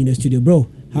joining me in the studio. Bro,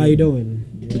 how you doing?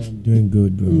 Yeah, I'm doing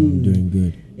good, bro. I'm doing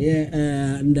good. Yeah,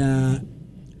 and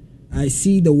I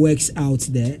see the works out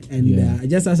there, and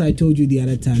just as I told you the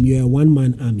other time, you're a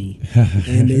one-man army,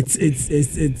 and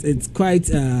it's quite.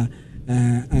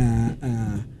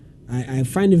 I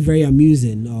find it very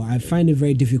amusing, or I find it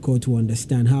very difficult to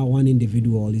understand how one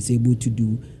individual is able to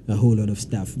do a whole lot of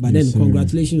stuff. But then,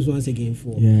 congratulations once again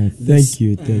for thank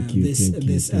you.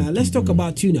 Let's talk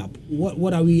about Tune Up.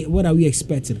 What are we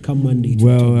expecting come Monday?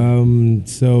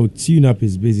 So Tune Up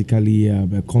is basically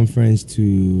a conference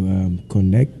to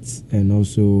connect and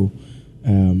also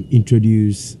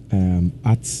introduce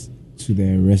arts to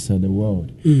the rest of the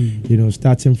world.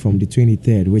 Starting from the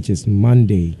 23rd, which is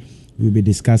Monday, we'll be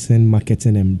discussing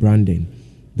marketing and branding.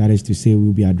 That is to say,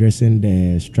 we'll be addressing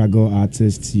the struggle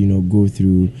artists, go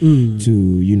through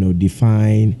to,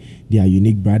 define their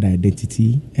unique brand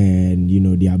identity and,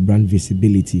 their brand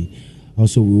visibility.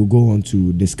 Also, we will go on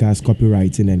to discuss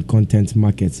copywriting and content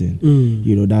marketing.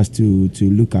 That's to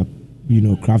look at,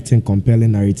 crafting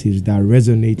compelling narratives that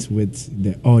resonate with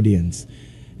the audience.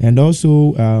 And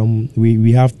also,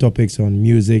 we have topics on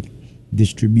music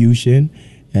distribution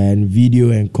and video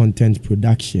and content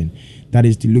production. That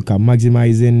is to look at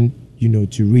maximizing,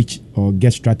 to reach or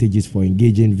get strategies for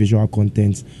engaging visual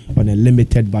content on a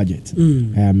limited budget.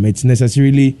 It's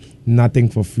necessarily nothing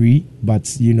for free,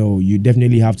 but, you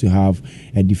definitely have to have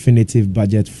a definitive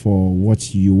budget for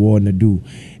what you want to do.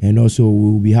 And also,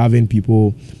 we'll be having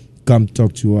people come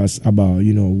talk to us about,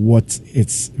 what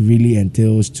it really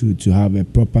entails to have a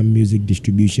proper music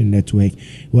distribution network,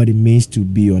 what it means to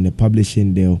be on a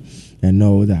publishing deal, and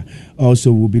all that.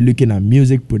 Also, we'll be looking at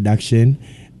music production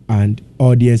and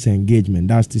audience engagement.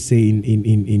 That's to say,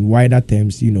 in wider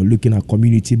terms, looking at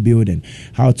community building,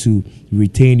 how to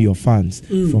retain your fans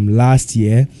from last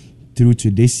year through to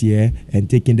this year and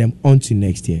taking them on to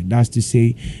next year. That's to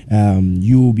say,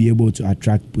 you will be able to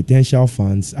attract potential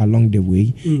fans along the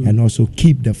way and also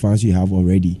keep the fans you have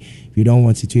already. We don't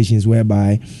want situations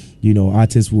whereby,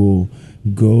 artists will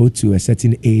go to a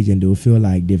certain age and they'll feel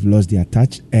like they've lost their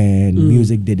touch and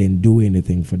music didn't do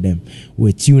anything for them.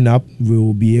 With Tune Up, we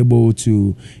will be able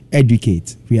to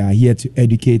educate. We are here to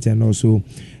educate and also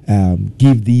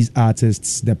give these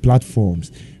artists the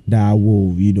platforms that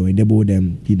will, enable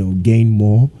them, gain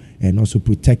more and also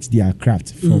protect their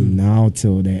craft from now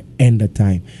till the end of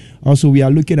time. Also, we are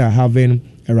looking at having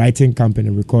a writing camp and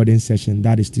a recording session.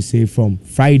 That is to say, from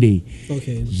Friday.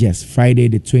 Okay. Yes, Friday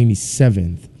the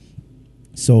 27th.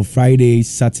 So Friday,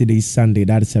 Saturday, Sunday,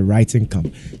 that is a writing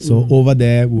camp. So over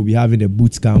there, we'll be having a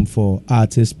boot camp for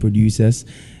artists, producers,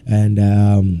 and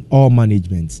all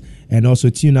managements. And also,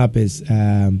 Tune Up is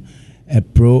a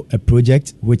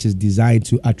project which is designed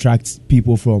to attract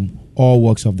people from all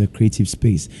walks of the creative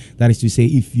space. That is to say,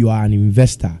 if you are an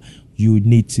investor, you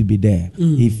need to be there.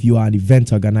 If you are an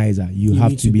event organizer, you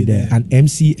have to be there. An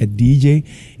MC, a DJ,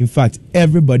 in fact,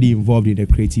 everybody involved in the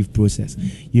creative process.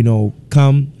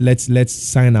 Come, let's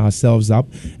sign ourselves up.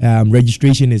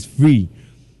 Registration is free.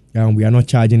 We are not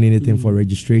charging anything for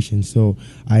registration. So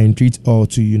I entreat all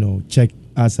to, check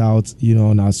us out,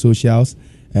 on our socials.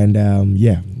 And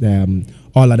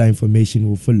all other information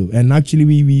will follow. And actually,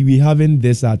 we having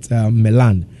this at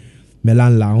Melan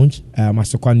Lounge,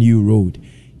 Masokwa New Road,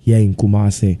 here in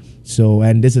Kumasi. So,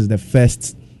 and this is the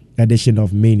first edition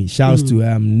of many. Shouts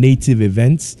to Native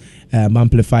Events,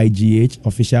 Amplify GH,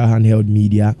 Official Handheld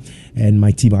Media, and my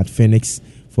team at Phoenix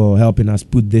for helping us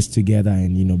put this together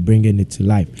and bringing it to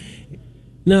life.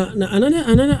 Now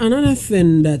another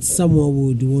thing that someone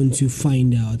would want to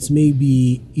find out,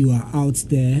 maybe you are out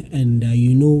there and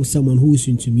someone who's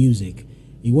into music.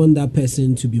 You want that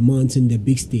person to be mounting the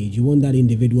big stage. You want that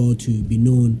individual to be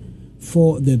known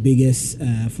for the biggest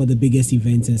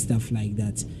events and stuff like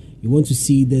that. You want to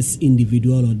see this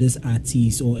individual or this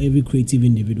artist or every creative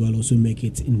individual also make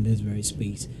it in this very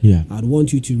space. Yeah. I'd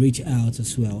want you to reach out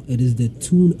as well. It is the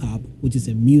Tune Up, which is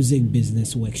a music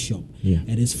business workshop. Yeah.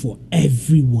 It is for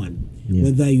everyone. Yeah.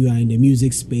 Whether you are in the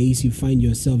music space, you find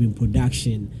yourself in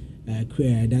production,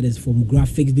 that is from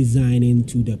graphics designing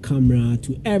to the camera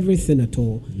to everything at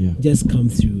all. Yeah. Just come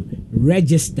through.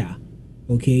 Register.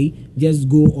 Okay? Just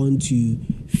go on to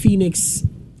Phoenix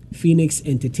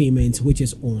Entertainment, which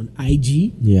is on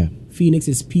IG. Yeah. Phoenix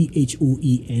is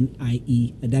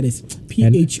PHOENIE. That is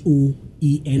PHOENIX.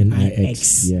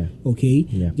 KWENIX. Yeah. Okay?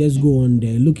 Yeah. Just go on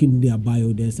there, look in their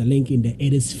bio. There's a link in there.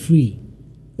 It is free.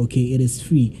 Okay? It is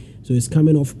free. So it's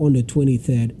coming off on the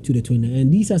 23rd to the 29th.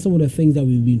 And these are some of the things that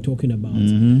we've been talking about.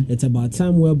 It's about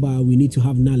time whereby we need to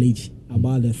have knowledge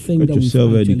about the thing that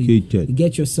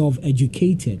get yourself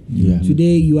educated. Yeah.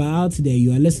 Today you are out there,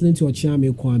 you are listening to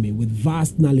Okyeame Kwame with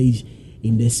vast knowledge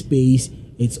in the space.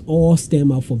 It's all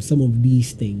stem out from some of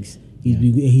these things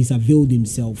he's availed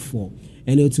himself for.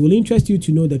 And it will interest you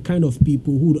to know the kind of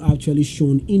people who actually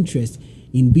shown interest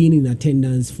in being in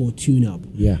attendance for Tune Up.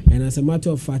 Yeah. And as a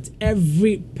matter of fact,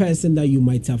 every person that you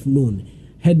might have known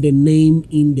had the name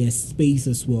in their space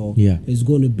as well. Yeah. Is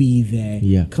going to be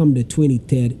there come the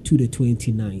 23rd to the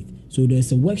 29th. So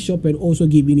there's a workshop and also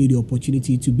giving you the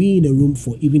opportunity to be in a room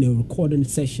for even a recording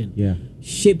session. Yeah.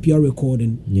 Shape your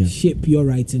recording, shape your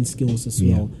writing skills as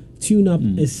well. Tune Up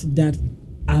is that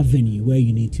avenue where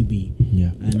you need to be.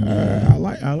 Yeah. And, I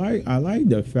like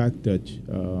the fact that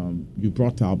you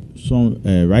brought up some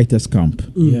writers camp.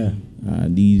 Yeah.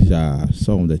 These are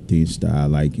some of the things that I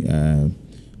like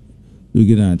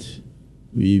looking at.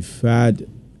 We've had.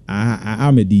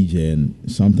 I'm a DJ, and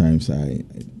sometimes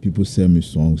people send me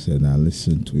songs and I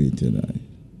listen to it, and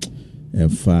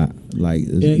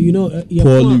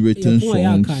poorly written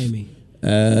songs.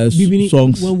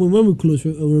 Songs. When we close,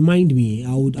 remind me.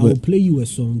 I will play you a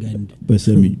song and.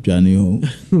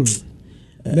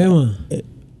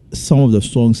 Some of the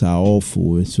songs are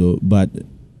awful. So, but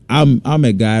I'm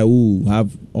a guy who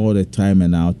have all the time,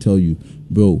 and I'll tell you,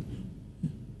 bro,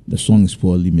 the song is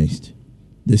poorly mixed.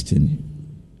 This thing,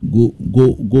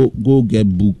 go get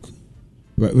book,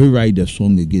 rewrite the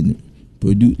song again.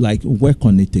 Produce, work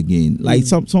on it again. Like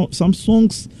some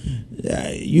songs,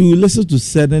 you listen to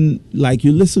certain,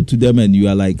 you listen to them and you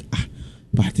are like,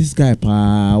 but this guy,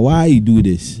 why you do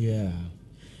this? Yeah.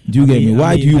 Do you get me?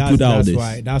 Why do you put out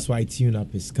this? That's why Tune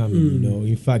Up is coming.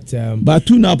 In fact, but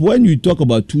Tune Up. When you talk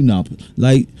about Tune Up,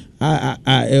 when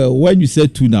you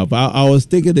said Tune Up, I was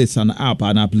thinking it's an app,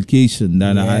 an application,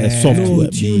 than a software.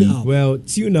 Tune Up. Well,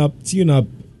 Tune Up.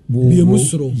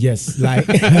 Yes,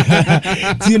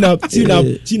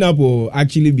 Tune Up will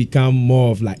actually become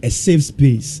more of a safe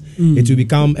space. It will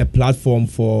become a platform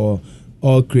for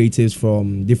all creatives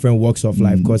from different walks of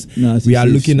life, because we are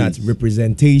looking at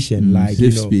representation,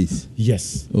 space.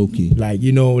 Yes. Okay.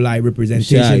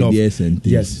 Representation of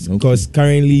yes. Because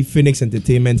currently Phoenix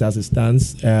Entertainment, as it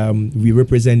stands, we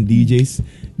represent DJs,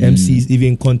 MCs,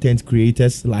 even content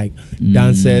creators like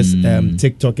dancers,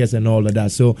 TikTokers, and all of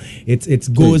that. So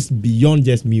it goes beyond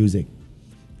just music.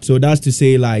 So that's to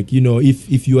say,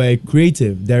 if you are a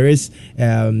creative, there is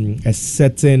a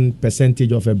certain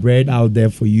percentage of a bread out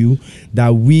there for you that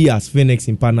we as Phoenix,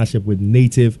 in partnership with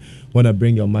Native, want to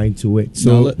bring your mind to it.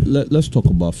 So now, let's talk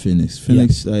about Phoenix.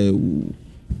 Phoenix,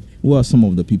 who are some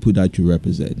of the people that you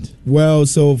represent? Well,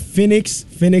 so Phoenix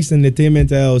Entertainment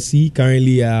LLC,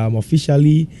 currently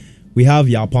officially, we have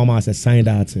Yao Palmer as a signed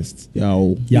artist.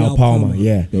 Yao Palmer,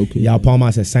 yeah. Okay. Yao Palmer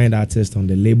as a signed artist on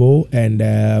the label,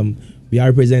 and we are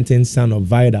representing Son of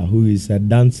Vida, who is a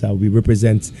dancer. We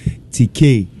represent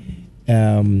TK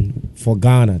for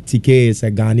Ghana. TK is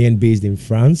a Ghanaian based in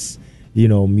France,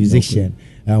 musician.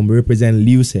 Okay. We represent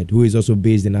Lucid, who is also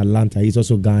based in Atlanta. He's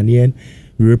also Ghanaian.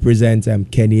 We represent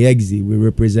Kenny Eggsy. We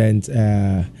represent,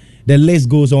 the list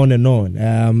goes on and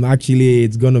on. Actually,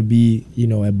 it's going to be,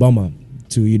 a bummer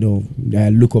to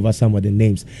look over some of the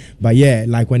names, but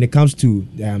when it comes to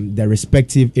the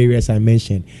respective areas I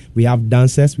mentioned, we have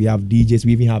dancers, we have DJs,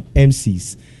 we even have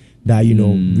MCs that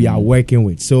we are working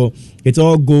with. So it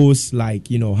all goes hand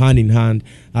in hand,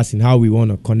 as in how we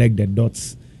want to connect the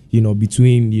dots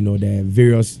between the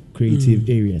various creative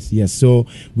areas. Yes, so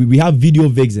we have video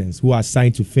vixens who are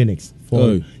signed to Phoenix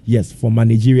for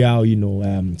managerial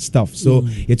stuff. So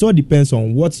it all depends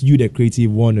on what you, the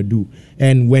creative, want to do.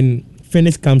 And when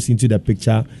Phoenix comes into the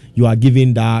picture, you are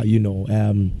given that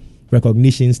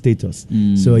recognition status.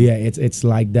 So it's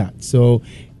like that. So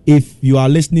if you are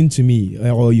listening to me,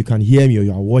 or you can hear me, or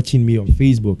you are watching me on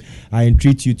Facebook, I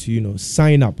entreat you to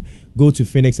sign up. Go to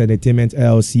Phoenix Entertainment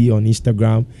LLC on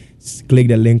Instagram, click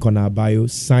the link on our bio,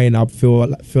 sign up,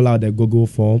 fill out the Google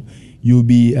form. You'll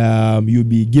be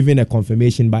given a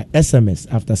confirmation by SMS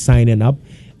after signing up,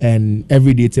 and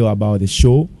every detail about the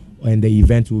show and the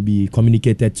event will be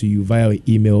communicated to you via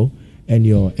email and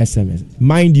your SMS.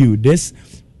 Mind you, this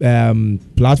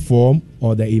platform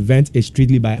or the event is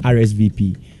strictly by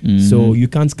RSVP, so you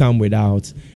can't come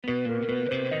without.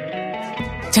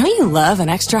 Don't you love an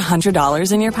extra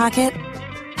 $100 in your pocket?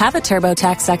 Have a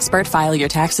TurboTax expert file your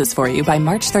taxes for you by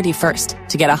March 31st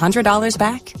to get $100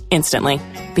 back instantly.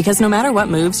 Because no matter what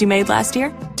moves you made last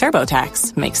year,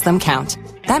 TurboTax makes them count.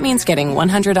 That means getting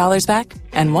 $100 back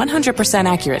and 100%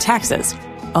 accurate taxes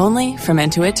only from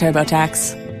Intuit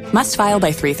TurboTax. Must file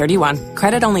by 3/31.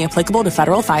 Credit only applicable to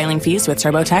federal filing fees with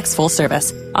TurboTax full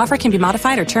service. Offer can be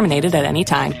modified or terminated at any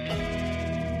time.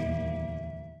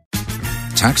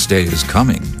 Tax day is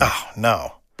coming. Oh,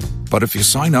 no. But if you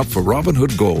sign up for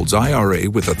Robinhood Gold's IRA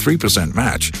with a 3%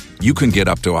 match, you can get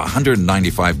up to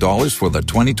 $195 for the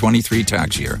 2023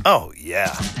 tax year. Oh,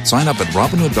 yeah. Sign up at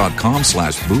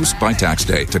Robinhood.com/boost by tax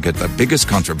day to get the biggest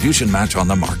contribution match on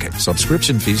the market.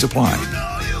 Subscription fees apply.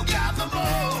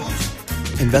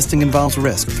 Investing involves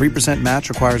risk. 3% match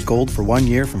requires gold for 1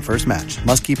 year from first match.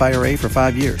 Must keep IRA for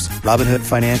 5 years. Robinhood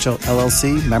Financial,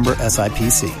 LLC, member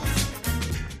SIPC.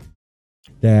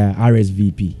 The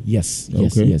RSVP, yes.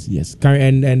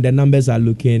 And the numbers are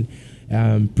looking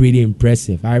pretty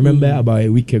impressive. I remember about a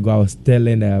week ago I was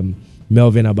telling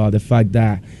Melvin about the fact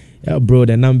that bro,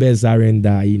 the numbers aren't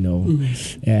that,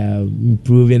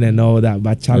 improving and all that,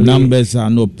 but Charlie, the numbers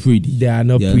are not pretty. They are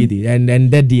not pretty. And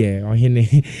that year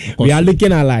we are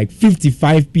looking at like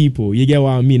 55 people. You get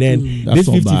what I mean? And these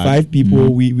 55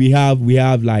 people, we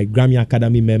have like Grammy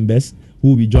Academy members who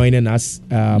will be joining us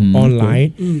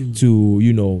online to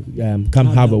come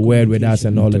have a word with us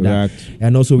and all of that.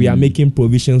 And also we are making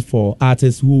provisions for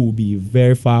artists who will be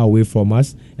very far away from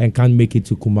us and can't make it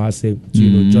to Kumasi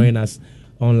to join us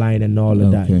online and all of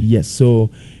that. Yes,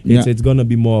 so it's gonna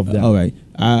be more of that. All right.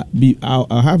 I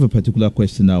have a particular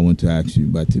question I want to ask you,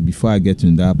 but before I get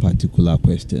into that particular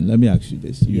question, let me ask you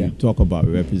this. You talk about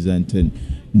representing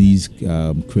these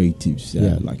creatives,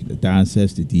 like the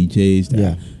dancers, the DJs,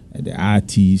 the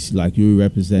artists, like you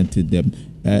represented them.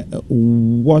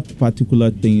 What particular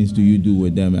things do you do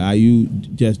with them? Are you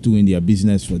just doing their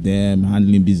business for them,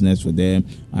 handling business for them?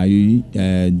 Are you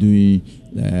doing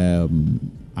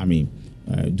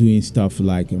doing stuff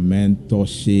like a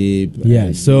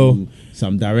mentorship? So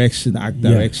some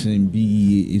direction,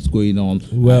 B is going on.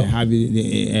 Well,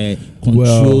 having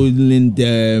controlling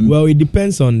them. Well, it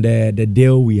depends on the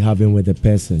deal we having with the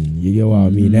person. You get what I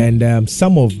mean? And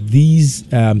some of these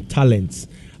talents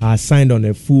are signed on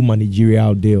a full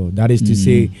managerial deal. That is to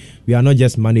say, we are not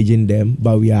just managing them,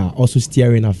 but we are also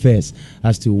steering affairs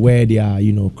as to where their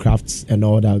crafts and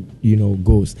all that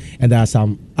goes. And there are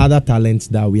some other talents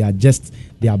that we are just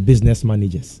their business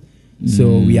managers.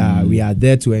 So we are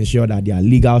there to ensure that their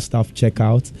legal stuff check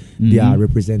out, their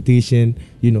representation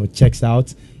checks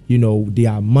out,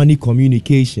 their money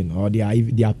communication or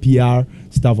their PR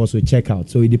stuff also check out.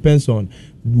 So it depends on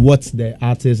what the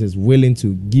artist is willing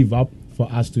to give up for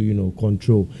us to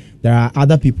control. There are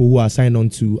other people who are signed on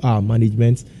to our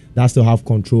management that still have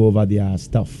control over their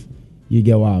stuff. You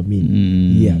get what I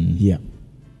mean? Yeah.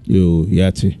 Yo,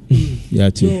 Yati.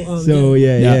 So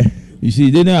yeah. You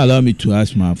see, they didn't allow me to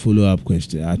ask my follow-up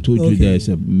question. I told you there's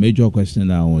a major question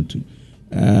that I want to.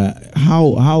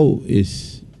 How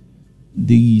is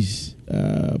these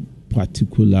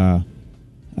particular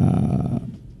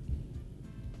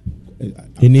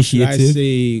initiative? I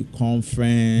say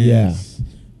conference.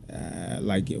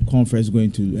 Like a conference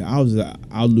going to, how's the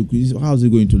outlook? How's it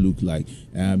going to look like?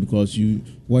 Because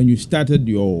when you started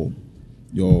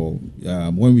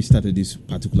when we started this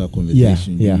particular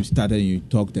conversation, you started and you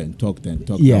talked. I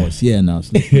was here and I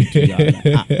was listening to you.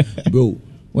 Like, bro,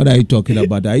 what are you talking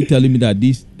about? Are you telling me that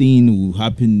this thing will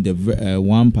happen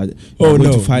one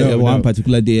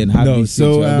particular day and have this thing?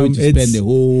 So you are going to spend the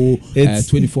whole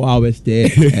 24 hours there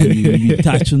and you'll be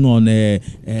touching on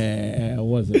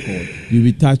what's it called? You'll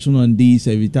be touching on this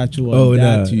and you'll be touching on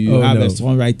that. You have a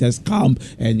songwriters camp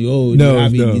and you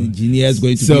have engineers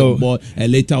going to be on board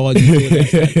and later on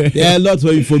there are lots of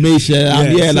information.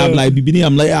 I'm here and I'm like,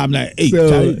 hey,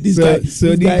 Charlie, this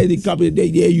guy in the company,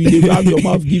 you have your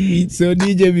mouth, give me. So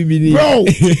DJ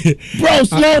bro,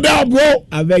 slow down, bro.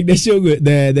 I beg the show.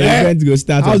 The event will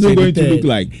start. How's it going to look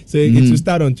like? So it will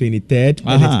start on 23rd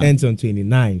and it ends on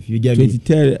 29th. You get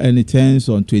 23rd and it ends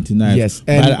on 29th. Yes,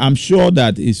 but I'm sure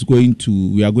that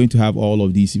we are going to have all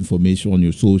of this information on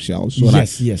your socials. So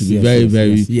to be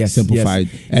very simplified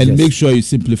and make sure you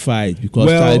simplify it because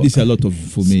this is a lot of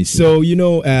information. So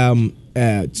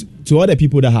to other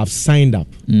people that have signed up,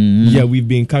 we've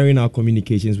been carrying our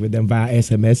communications with them via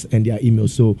SMS and their email,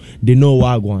 so they know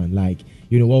what going like.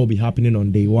 What will be happening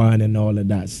on day one and all of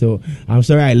that. So I'm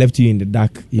sorry I left you in the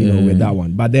dark, with that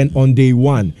one. But then on day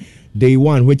one,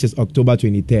 which is October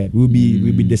 23rd, we'll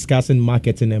be discussing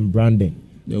marketing and branding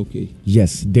Okay.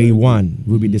 Yes, day one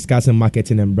we'll be discussing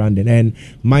marketing and branding. And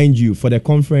mind you, for the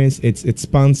conference, it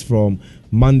spans from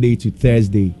Monday to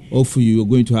Thursday. Hopefully, you're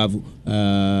going to have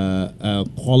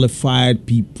qualified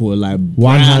people like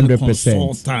 100%.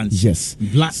 consultants. Yes.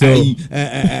 So,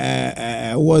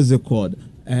 what's it called?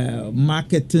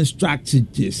 Marketing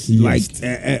strategists, Yes.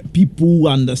 like people who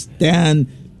understand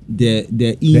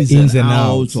the ins and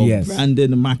outs of yes.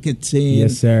 branding, marketing,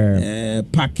 yes, sir.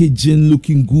 Packaging,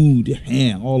 looking good,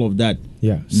 all of that.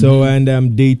 Yeah. So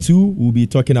and day 2 we'll be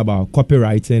talking about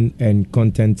copywriting and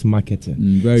content marketing.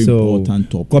 Very important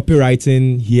topic.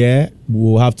 Copywriting here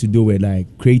will have to do with like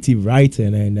creative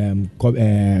writing and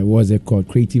what's it called?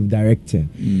 Creative directing.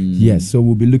 Yes. So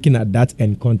we'll be looking at that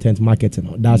and content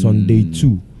marketing. That's on day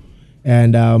 2,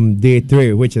 and day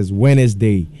 3, which is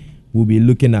Wednesday, we'll be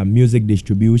looking at music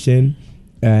distribution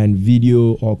and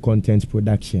video or content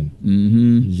production.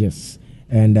 Yes.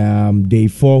 And day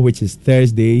 4, which is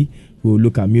Thursday, we'll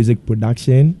look at music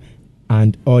production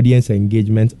and audience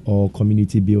engagement or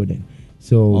community building.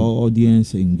 So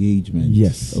audience engagement.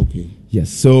 Yes. Okay.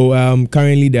 Yes. So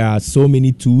currently there are so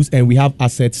many tools, and we have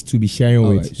assets to be sharing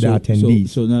with the attendees.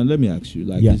 So now let me ask you,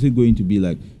 like, Yeah. is it going to be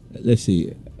like, let's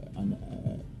say,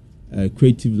 a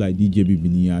creative like DJ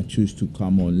Bibini, I choose to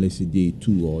come on, let's say day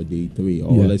 2 or day 3,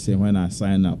 or let's say when I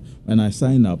sign up,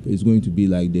 it's going to be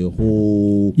like the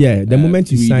whole the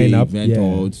moment you sign up event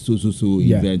or so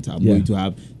event, I'm going to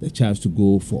have the chance to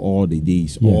go for all the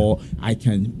days, or I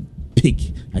can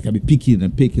be picking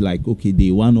and pick, like, okay,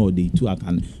 day 1 or day 2, I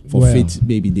can forfeit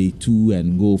maybe day 2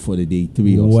 and go for the day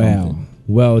 3 or something.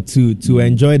 Well, to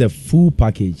enjoy the full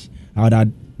package, I would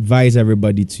advise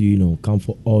everybody to come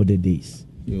for all the days.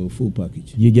 Your full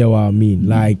package. You get what I mean?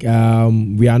 Like,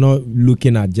 we are not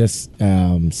looking at just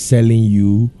selling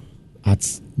you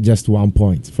at just one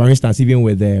point. For instance, even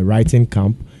with the writing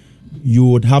camp, you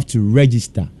would have to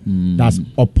register. That's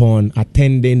upon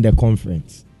attending the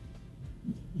conference.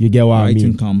 You get what I mean?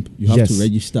 Writing camp, you have to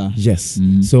register. Yes.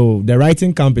 So the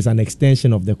writing camp is an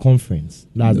extension of the conference.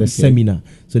 That's the seminar.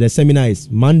 So the seminar is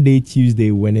Monday, Tuesday,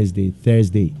 Wednesday,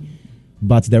 Thursday.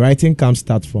 But the writing camp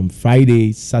starts from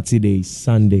Friday, Saturday,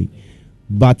 Sunday.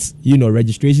 But,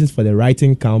 registrations for the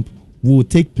writing camp will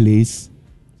take place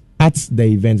at the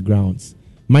event grounds.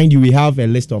 Mind you, we have a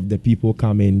list of the people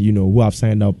coming, who have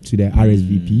signed up to the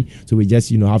RSVP. So we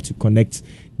just, have to connect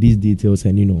these details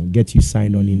and, get you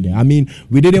signed on in there. I mean,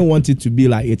 we didn't want it to be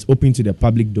like it's open to the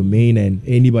public domain and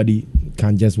anybody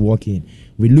can just walk in.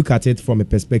 We look at it from a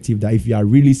perspective that if you are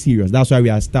really serious, that's why we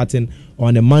are starting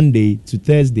on a Monday to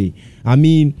Thursday. I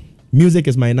mean, music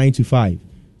is my 9 to 5.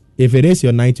 If it is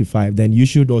your 9 to 5, then you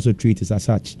should also treat it as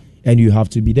such, and you have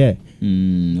to be there.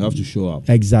 You have to show up.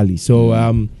 Exactly. So,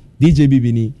 DJ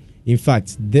Bibini, in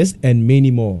fact, this and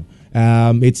many more,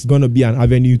 it's going to be an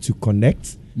avenue to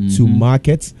connect, to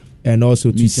market, and also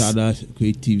to meet other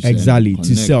creatives. Exactly,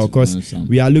 to sell. Because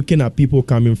we are looking at people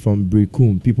coming from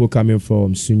Brekum, people coming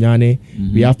from Sunyane,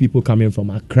 we have people coming from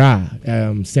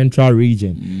Accra, Central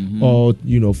Region, or,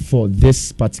 for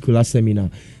this particular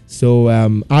seminar. So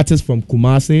artists from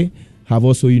Kumasi have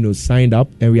also, signed up,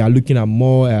 and we are looking at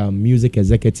more music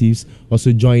executives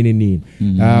also joining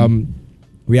in.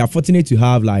 We are fortunate to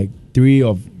have like 3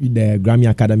 of the Grammy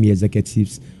Academy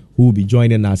executives who will be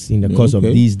joining us in the course of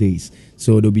these days.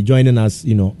 So they'll be joining us,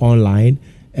 online,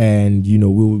 and we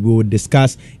will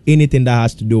discuss anything that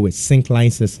has to do with sync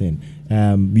licensing,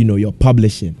 your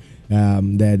publishing,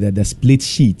 the split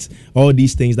sheet, all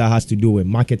these things that has to do with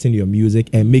marketing your music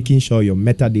and making sure your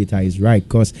metadata is right.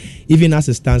 Because even as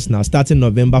it stands now, starting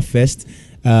November 1st,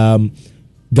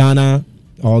 Ghana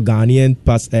or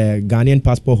Ghanaian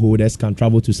passport holders can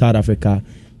travel to South Africa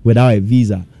without a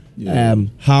visa.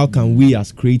 How can we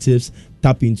as creatives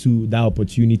tap into that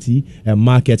opportunity and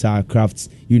market our crafts,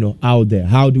 out there?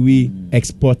 How do we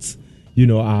export,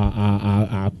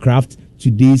 our craft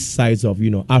to these sides of,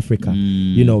 Africa?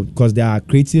 Because there are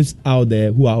creatives out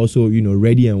there who are also,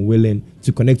 ready and willing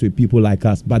to connect with people like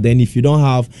us. But then if you don't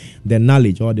have the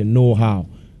knowledge or the know-how,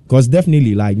 because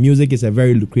definitely, like, music is a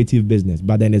very lucrative business,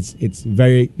 but then it's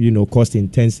very, cost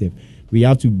intensive. We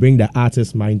have to bring the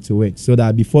artist's mind to it so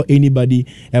that before anybody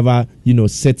ever,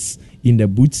 sits in the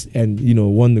booth and,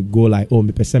 want to go like, oh,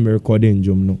 me person me recording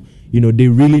Jumno. They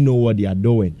really know what they are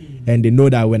doing. And they know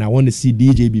that when I want to see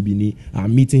DJ Bibini,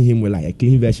 I'm meeting him with like a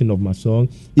clean version of my song.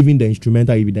 Even the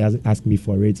instrumental, if he doesn't ask me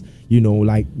for it,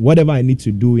 like whatever I need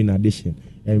to do in addition.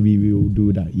 And we will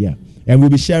do that, yeah. And we'll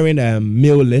be sharing a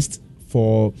mail list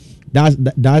for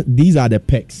that these are the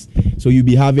pecs. So you'll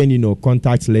be having,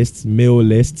 contact lists, mail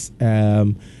lists,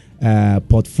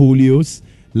 portfolios,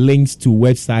 links to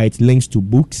websites, links to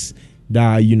books,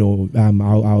 that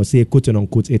I'll say quote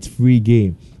unquote it's free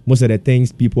game. Most of the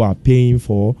things people are paying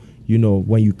for,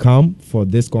 when you come for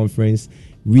this conference,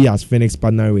 we as Phoenix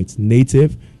partner with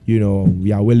Native,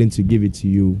 we are willing to give it to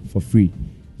you for free.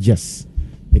 Yes,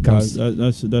 it comes.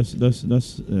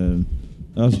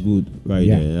 That's good, right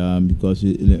there. Because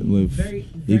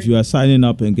if you are signing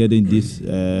up and getting this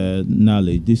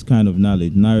knowledge, this kind of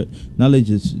knowledge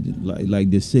is like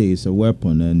they say, it's a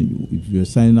weapon. And if you're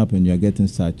signing up and you're getting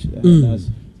such,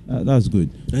 that's good.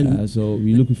 So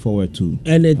we're looking forward to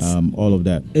all of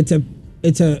that.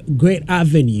 It's a great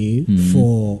avenue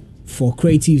for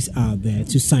creatives out there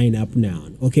to sign up now.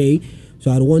 Okay. So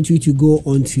I want you to go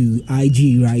onto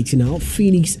IG right now,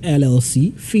 Phoenix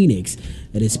LLC, Phoenix.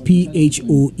 It is PHOENIX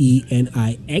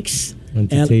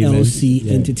LLC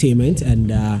Entertainment,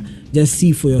 and just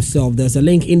see for yourself. There's a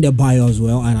link in the bio as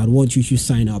well, and I want you to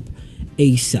sign up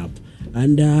ASAP.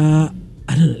 And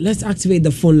I don't know, let's activate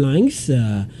the phone lines.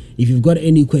 If you've got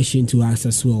any question to ask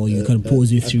as well, you can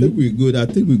pose it through. I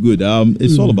think we're good.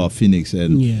 It's all about Phoenix,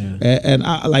 and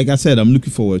like I said, I'm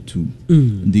looking forward to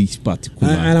these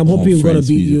particular. And I'm hoping you're gonna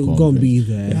be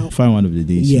there. Yeah, I'll find one of the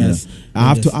days. Yes,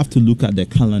 I have to look at the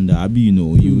calendar. I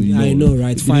know, I know,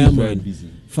 right? Fireman.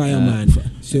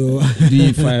 So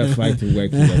the firefighting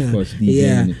work, of course.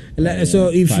 So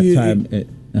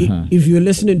if you're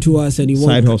listening to us and you side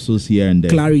want hustles here and there,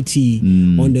 clarity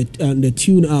on the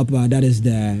tune up, that is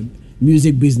the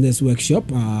music business workshop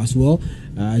as well,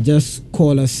 just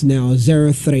call us now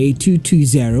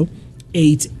 03220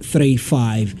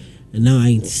 835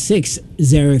 96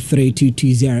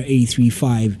 03220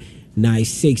 835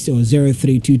 96 or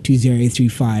 03220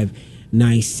 835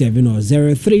 97 or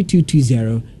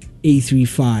 03220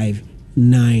 835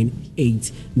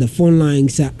 98. The phone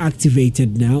lines are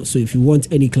activated now, so if you want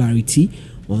any clarity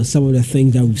on some of the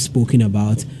things that we've spoken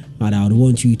about, I would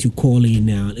want you to call in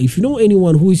now. If you know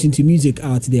anyone who is into music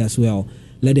out there as well,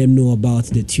 let them know about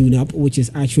the tune up, which is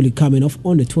actually coming off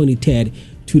on the 23rd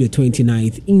to the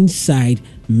 29th inside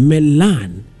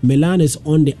Milan. Milan is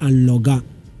on the Anloga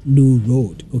New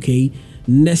Road, okay,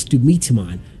 next to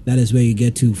Meatman. That is where you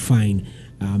get to find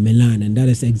Milan, and that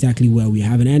is exactly where we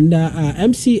have it. And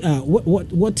MC,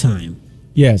 what time?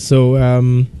 Yeah, so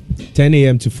 10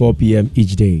 a.m. to 4 p.m.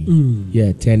 each day.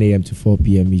 10 a.m. to 4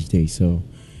 p.m. each day. So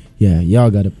yeah, y'all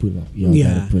gotta pull up.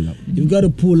 You've got to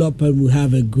pull up, and we'll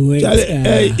have a great.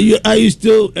 Are you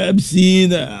still seeing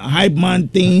the hype man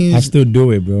things? I still do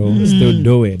it, bro. Still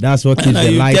do it. That's what keeps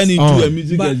the lights on. You turn into a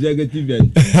music executive,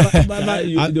 and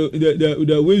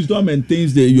the wisdom and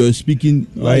things that you're speaking.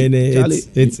 Like,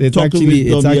 it's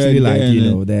actually like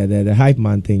the hype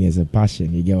man thing is a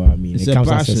passion. You get what I mean? It comes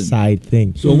as a side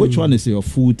thing. So which one is your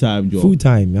full-time job?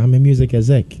 Full-time. I'm a music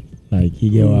exec. Like, you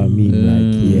get what I mean?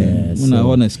 Like, yeah. When I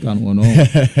want to scan one,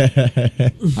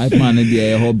 hype man is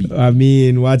a hobby. I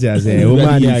mean, what I say?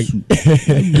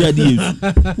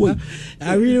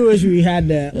 I really wish we had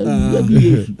the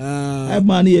hype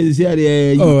man is here.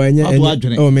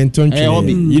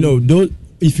 Hobby. You know, don't.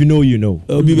 If you know, you know.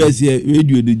 Radio,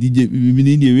 the DJ,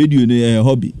 the radio,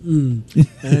 hobby. And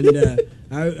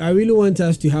I really want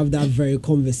us to have that very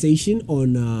conversation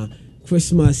on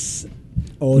Christmas.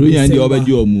 Or December in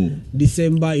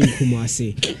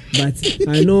Kumasi. But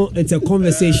I know it's a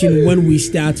conversation when we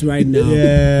start right now. We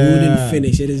wouldn't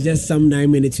finish. It is just some 9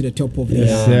 minutes to the top of the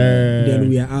hour. Then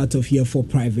we are out of here for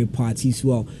private parties.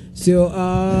 Well, so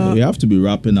we have to be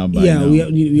wrapping up by now.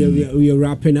 We are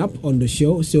wrapping up on the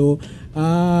show. So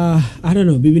I don't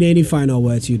know, Bibini, any final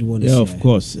words you'd want to share? Of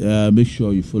course. Make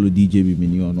sure you follow DJ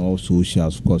Bibini on all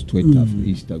socials, of course, Twitter,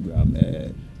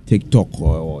 Instagram, TikTok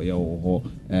or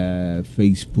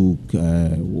Facebook,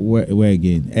 where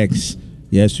again? X.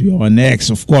 Yes, we are on X.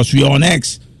 Of course, we are on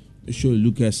X. Make sure you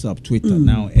look us up. Twitter,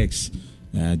 now X.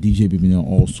 DJ Bibini on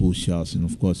all socials. And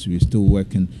of course, we're still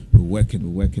working. We're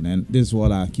working. And this is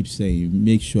what I keep saying.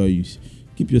 Make sure you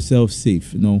keep yourself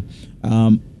safe. You know,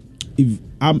 if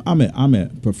I'm a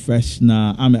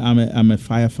professional, I'm a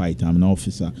firefighter. I'm an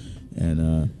officer.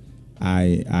 And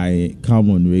I come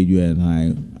on radio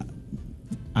and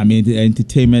I mean, the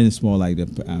entertainment is more like the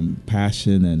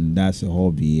passion, and that's a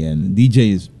hobby. And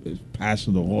DJ is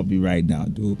passion or hobby right now,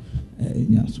 dude.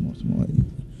 Small.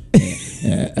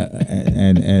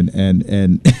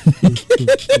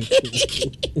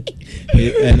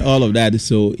 And all of that.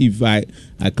 So if I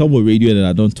come on radio and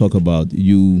I don't talk about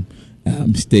you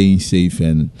staying safe,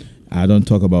 and I don't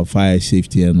talk about fire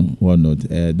safety and whatnot,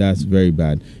 that's very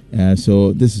bad.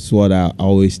 So this is what I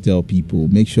always tell people: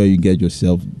 make sure you get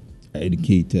yourself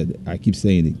educated. I keep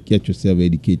saying it. Get yourself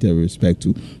educated with respect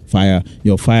to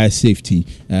your fire safety.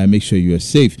 Make sure you are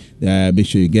safe. Make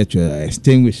sure you get your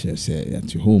extinguishers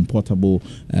at your home, portable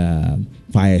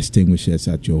fire extinguishers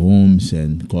at your homes.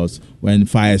 And because when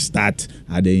fires start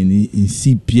at the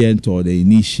incipient or the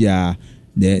initial,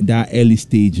 that early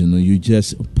stage, you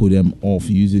just put them off.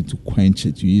 You use it to quench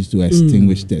it. You use it to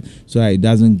extinguish it, so that it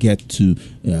doesn't get to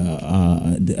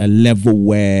a level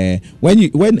where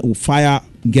when fire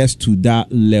gets to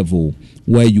that level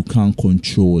where you can't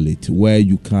control it, where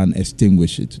you can't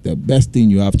extinguish it. The best thing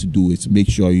you have to do is make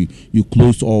sure you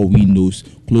close all windows,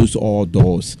 close all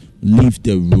doors, leave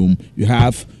the room. You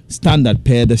have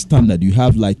per the standard. You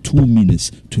have like 2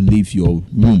 minutes to leave your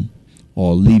room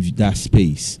or leave that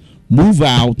space. Move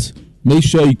out, make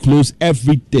sure you close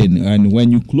everything. And when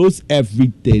you close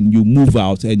everything, you move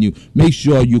out and you make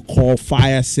sure you call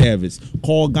fire service.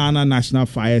 Call Ghana National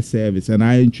Fire Service. And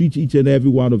I entreat each and every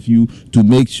one of you to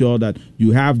make sure that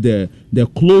you have the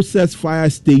closest fire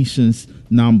station's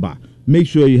number. Make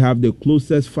sure you have the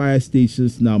closest fire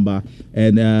station's number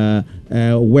and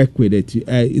work with it.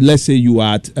 Let's say you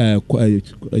are at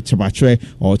Chabatre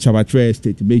or Chabatre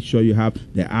Estate. Make sure you have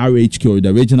the RHQ,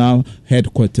 the regional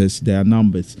headquarters, their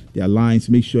numbers, their lines.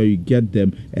 Make sure you get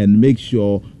them and make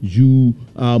sure you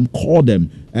call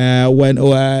them. When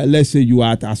let's say you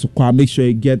are at Asokwa, make sure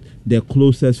you get the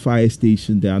closest fire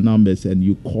station, their numbers, and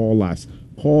you call us.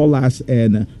 Call us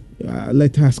and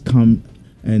let us come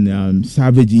and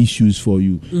salvage issues for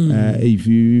you. If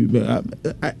you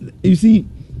see,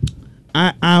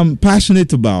 I'm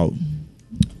passionate about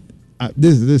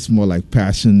this is more like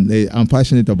passion. I'm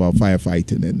passionate about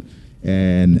firefighting,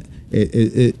 and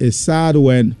it's sad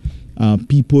when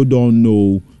people don't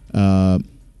know. I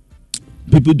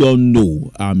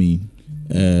mean,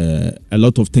 a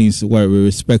lot of things with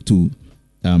respect to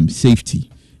safety.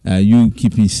 You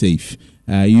keeping safe.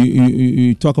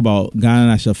 You talk about Ghana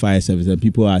National Fire Service and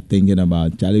people are thinking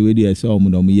about Charlie Radio. It's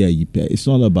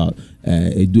not about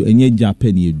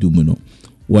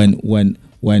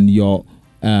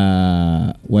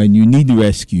when you need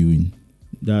rescuing,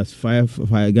 that's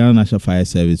Ghana National Fire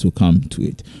Service will come to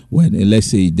it. When let's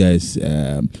say there's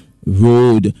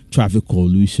road traffic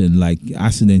collision like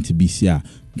accident to BCR,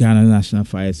 Ghana National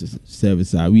Fire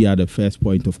Service, we are the first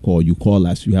point of call. You call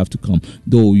us, we have to come.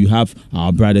 Though you have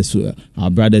our brothers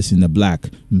in the black.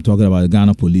 I'm talking about the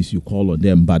Ghana police. You call on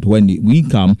them, but when we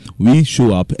come, we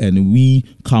show up and we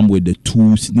come with the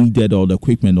tools needed, or the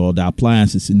equipment, or the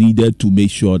appliances needed to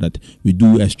make sure that we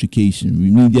do extrication. We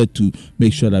needed to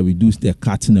make sure that we do the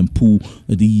cutting and pull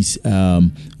these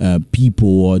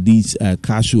people or these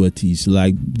casualties,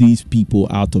 like these people,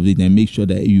 out of it, and make sure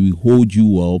that you hold you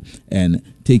well and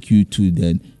take you to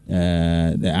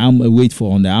wait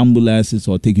for on the ambulances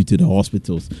or take you to the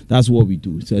hospitals. That's what we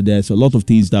do. So there's a lot of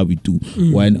things that we do.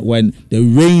 When the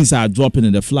rains are dropping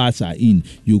and the floods are in,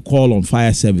 you call on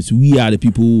fire service. We are the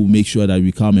people who make sure that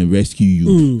we come and rescue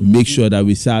you. Make sure that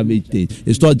we salvage it.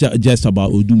 It's not just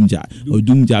about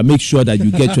Odumja. Make sure that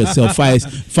you get yourself fire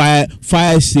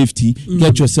safety.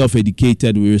 Get yourself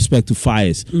educated with respect to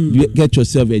fires. Get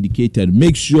yourself educated.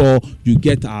 Make sure you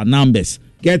get our numbers.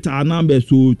 Get our numbers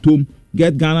to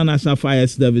get Ghana National Fire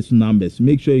Service numbers.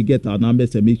 Make sure you get our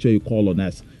numbers and make sure you call on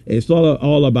us. It's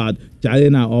all about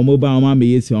Jalena or mobile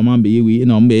it's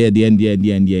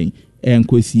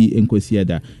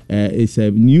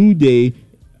a new day.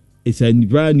 It's a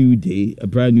brand new day, a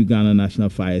brand new Ghana National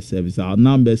Fire Service. Our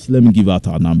numbers, let me give out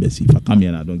our numbers. If I come here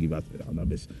and I don't give out our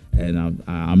numbers, and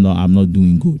I'm not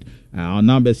doing good. Our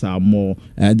numbers are more.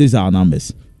 These are our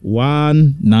numbers: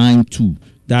 192.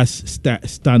 That's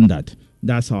standard.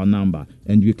 That's our number.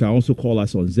 And you can also call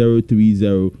us on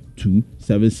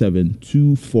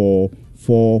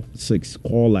 0302772446.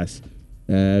 Call us.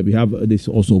 We have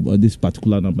this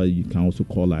particular number. You can also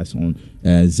call us on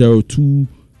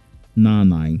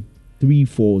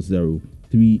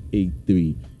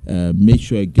 0299340383. Make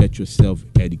sure you get yourself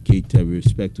educated with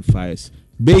respect to fires.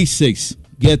 Basics.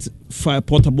 Get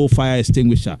portable fire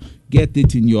extinguisher. Get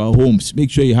it in your homes. Make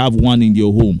sure you have one in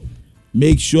your home.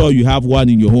 Make sure you have one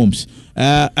in your homes.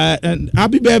 And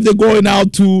happy birthday going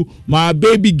out to my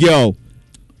baby girl.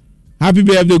 Happy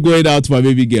birthday going out to my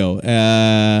baby girl.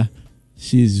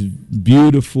 She's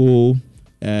beautiful.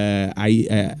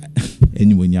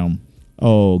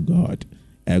 Oh God.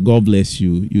 God bless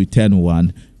you. You turn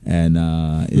one, and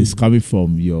it's coming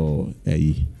from your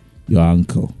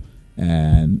uncle.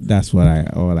 And that's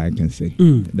all I can say.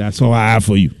 That's all I have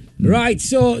for you. Right,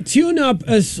 so tune up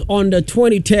us on the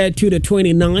 23rd to the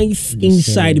 29th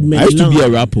inside Milan. I used to be a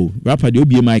rapper. Rapper, you'll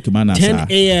be a mic man.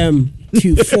 10 a.m.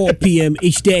 to 4 p.m.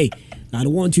 each day. I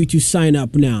want you to sign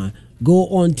up now. Go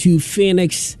on to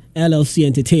Phoenix LLC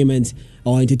Entertainment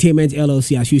or Entertainment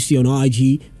LLC as you see on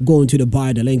IG. Go into the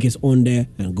bio, the link is on there,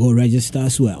 and go register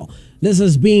as well. This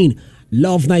has been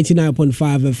Love 99.5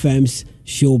 FM's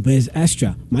Showbiz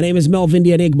Extra. My name is Melvin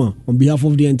the Enigma. On behalf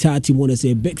of the entire team, I want to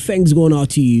say big thanks going out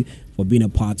to you for being a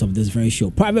part of this very show.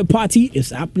 Private Party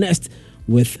is up next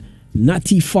with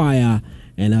Natty Fire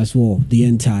and as well the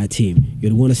entire team.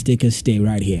 You'd want to stick and stay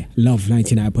right here. Love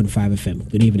 99.5 FM.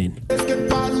 Good evening.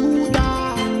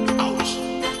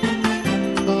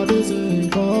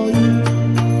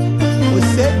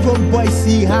 Boy,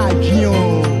 see how you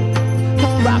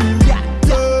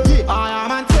I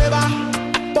am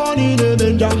Anteba, born in the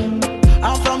danger.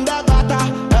 I'm from the gutter,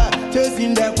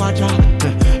 chasing the quacha.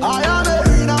 I am a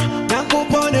winner, Nanko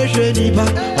Punish Nipa.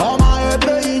 All my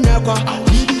playing Aqua,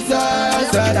 he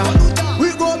deserves we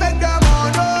go make them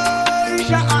on,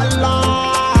 inshallah.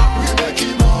 We make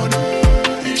him on,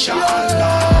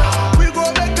 inshallah. We go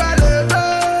make a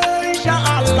live,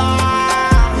 inshallah.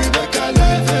 We make a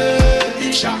live,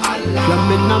 inshallah.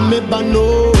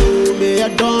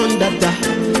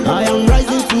 I am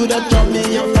rising to the top.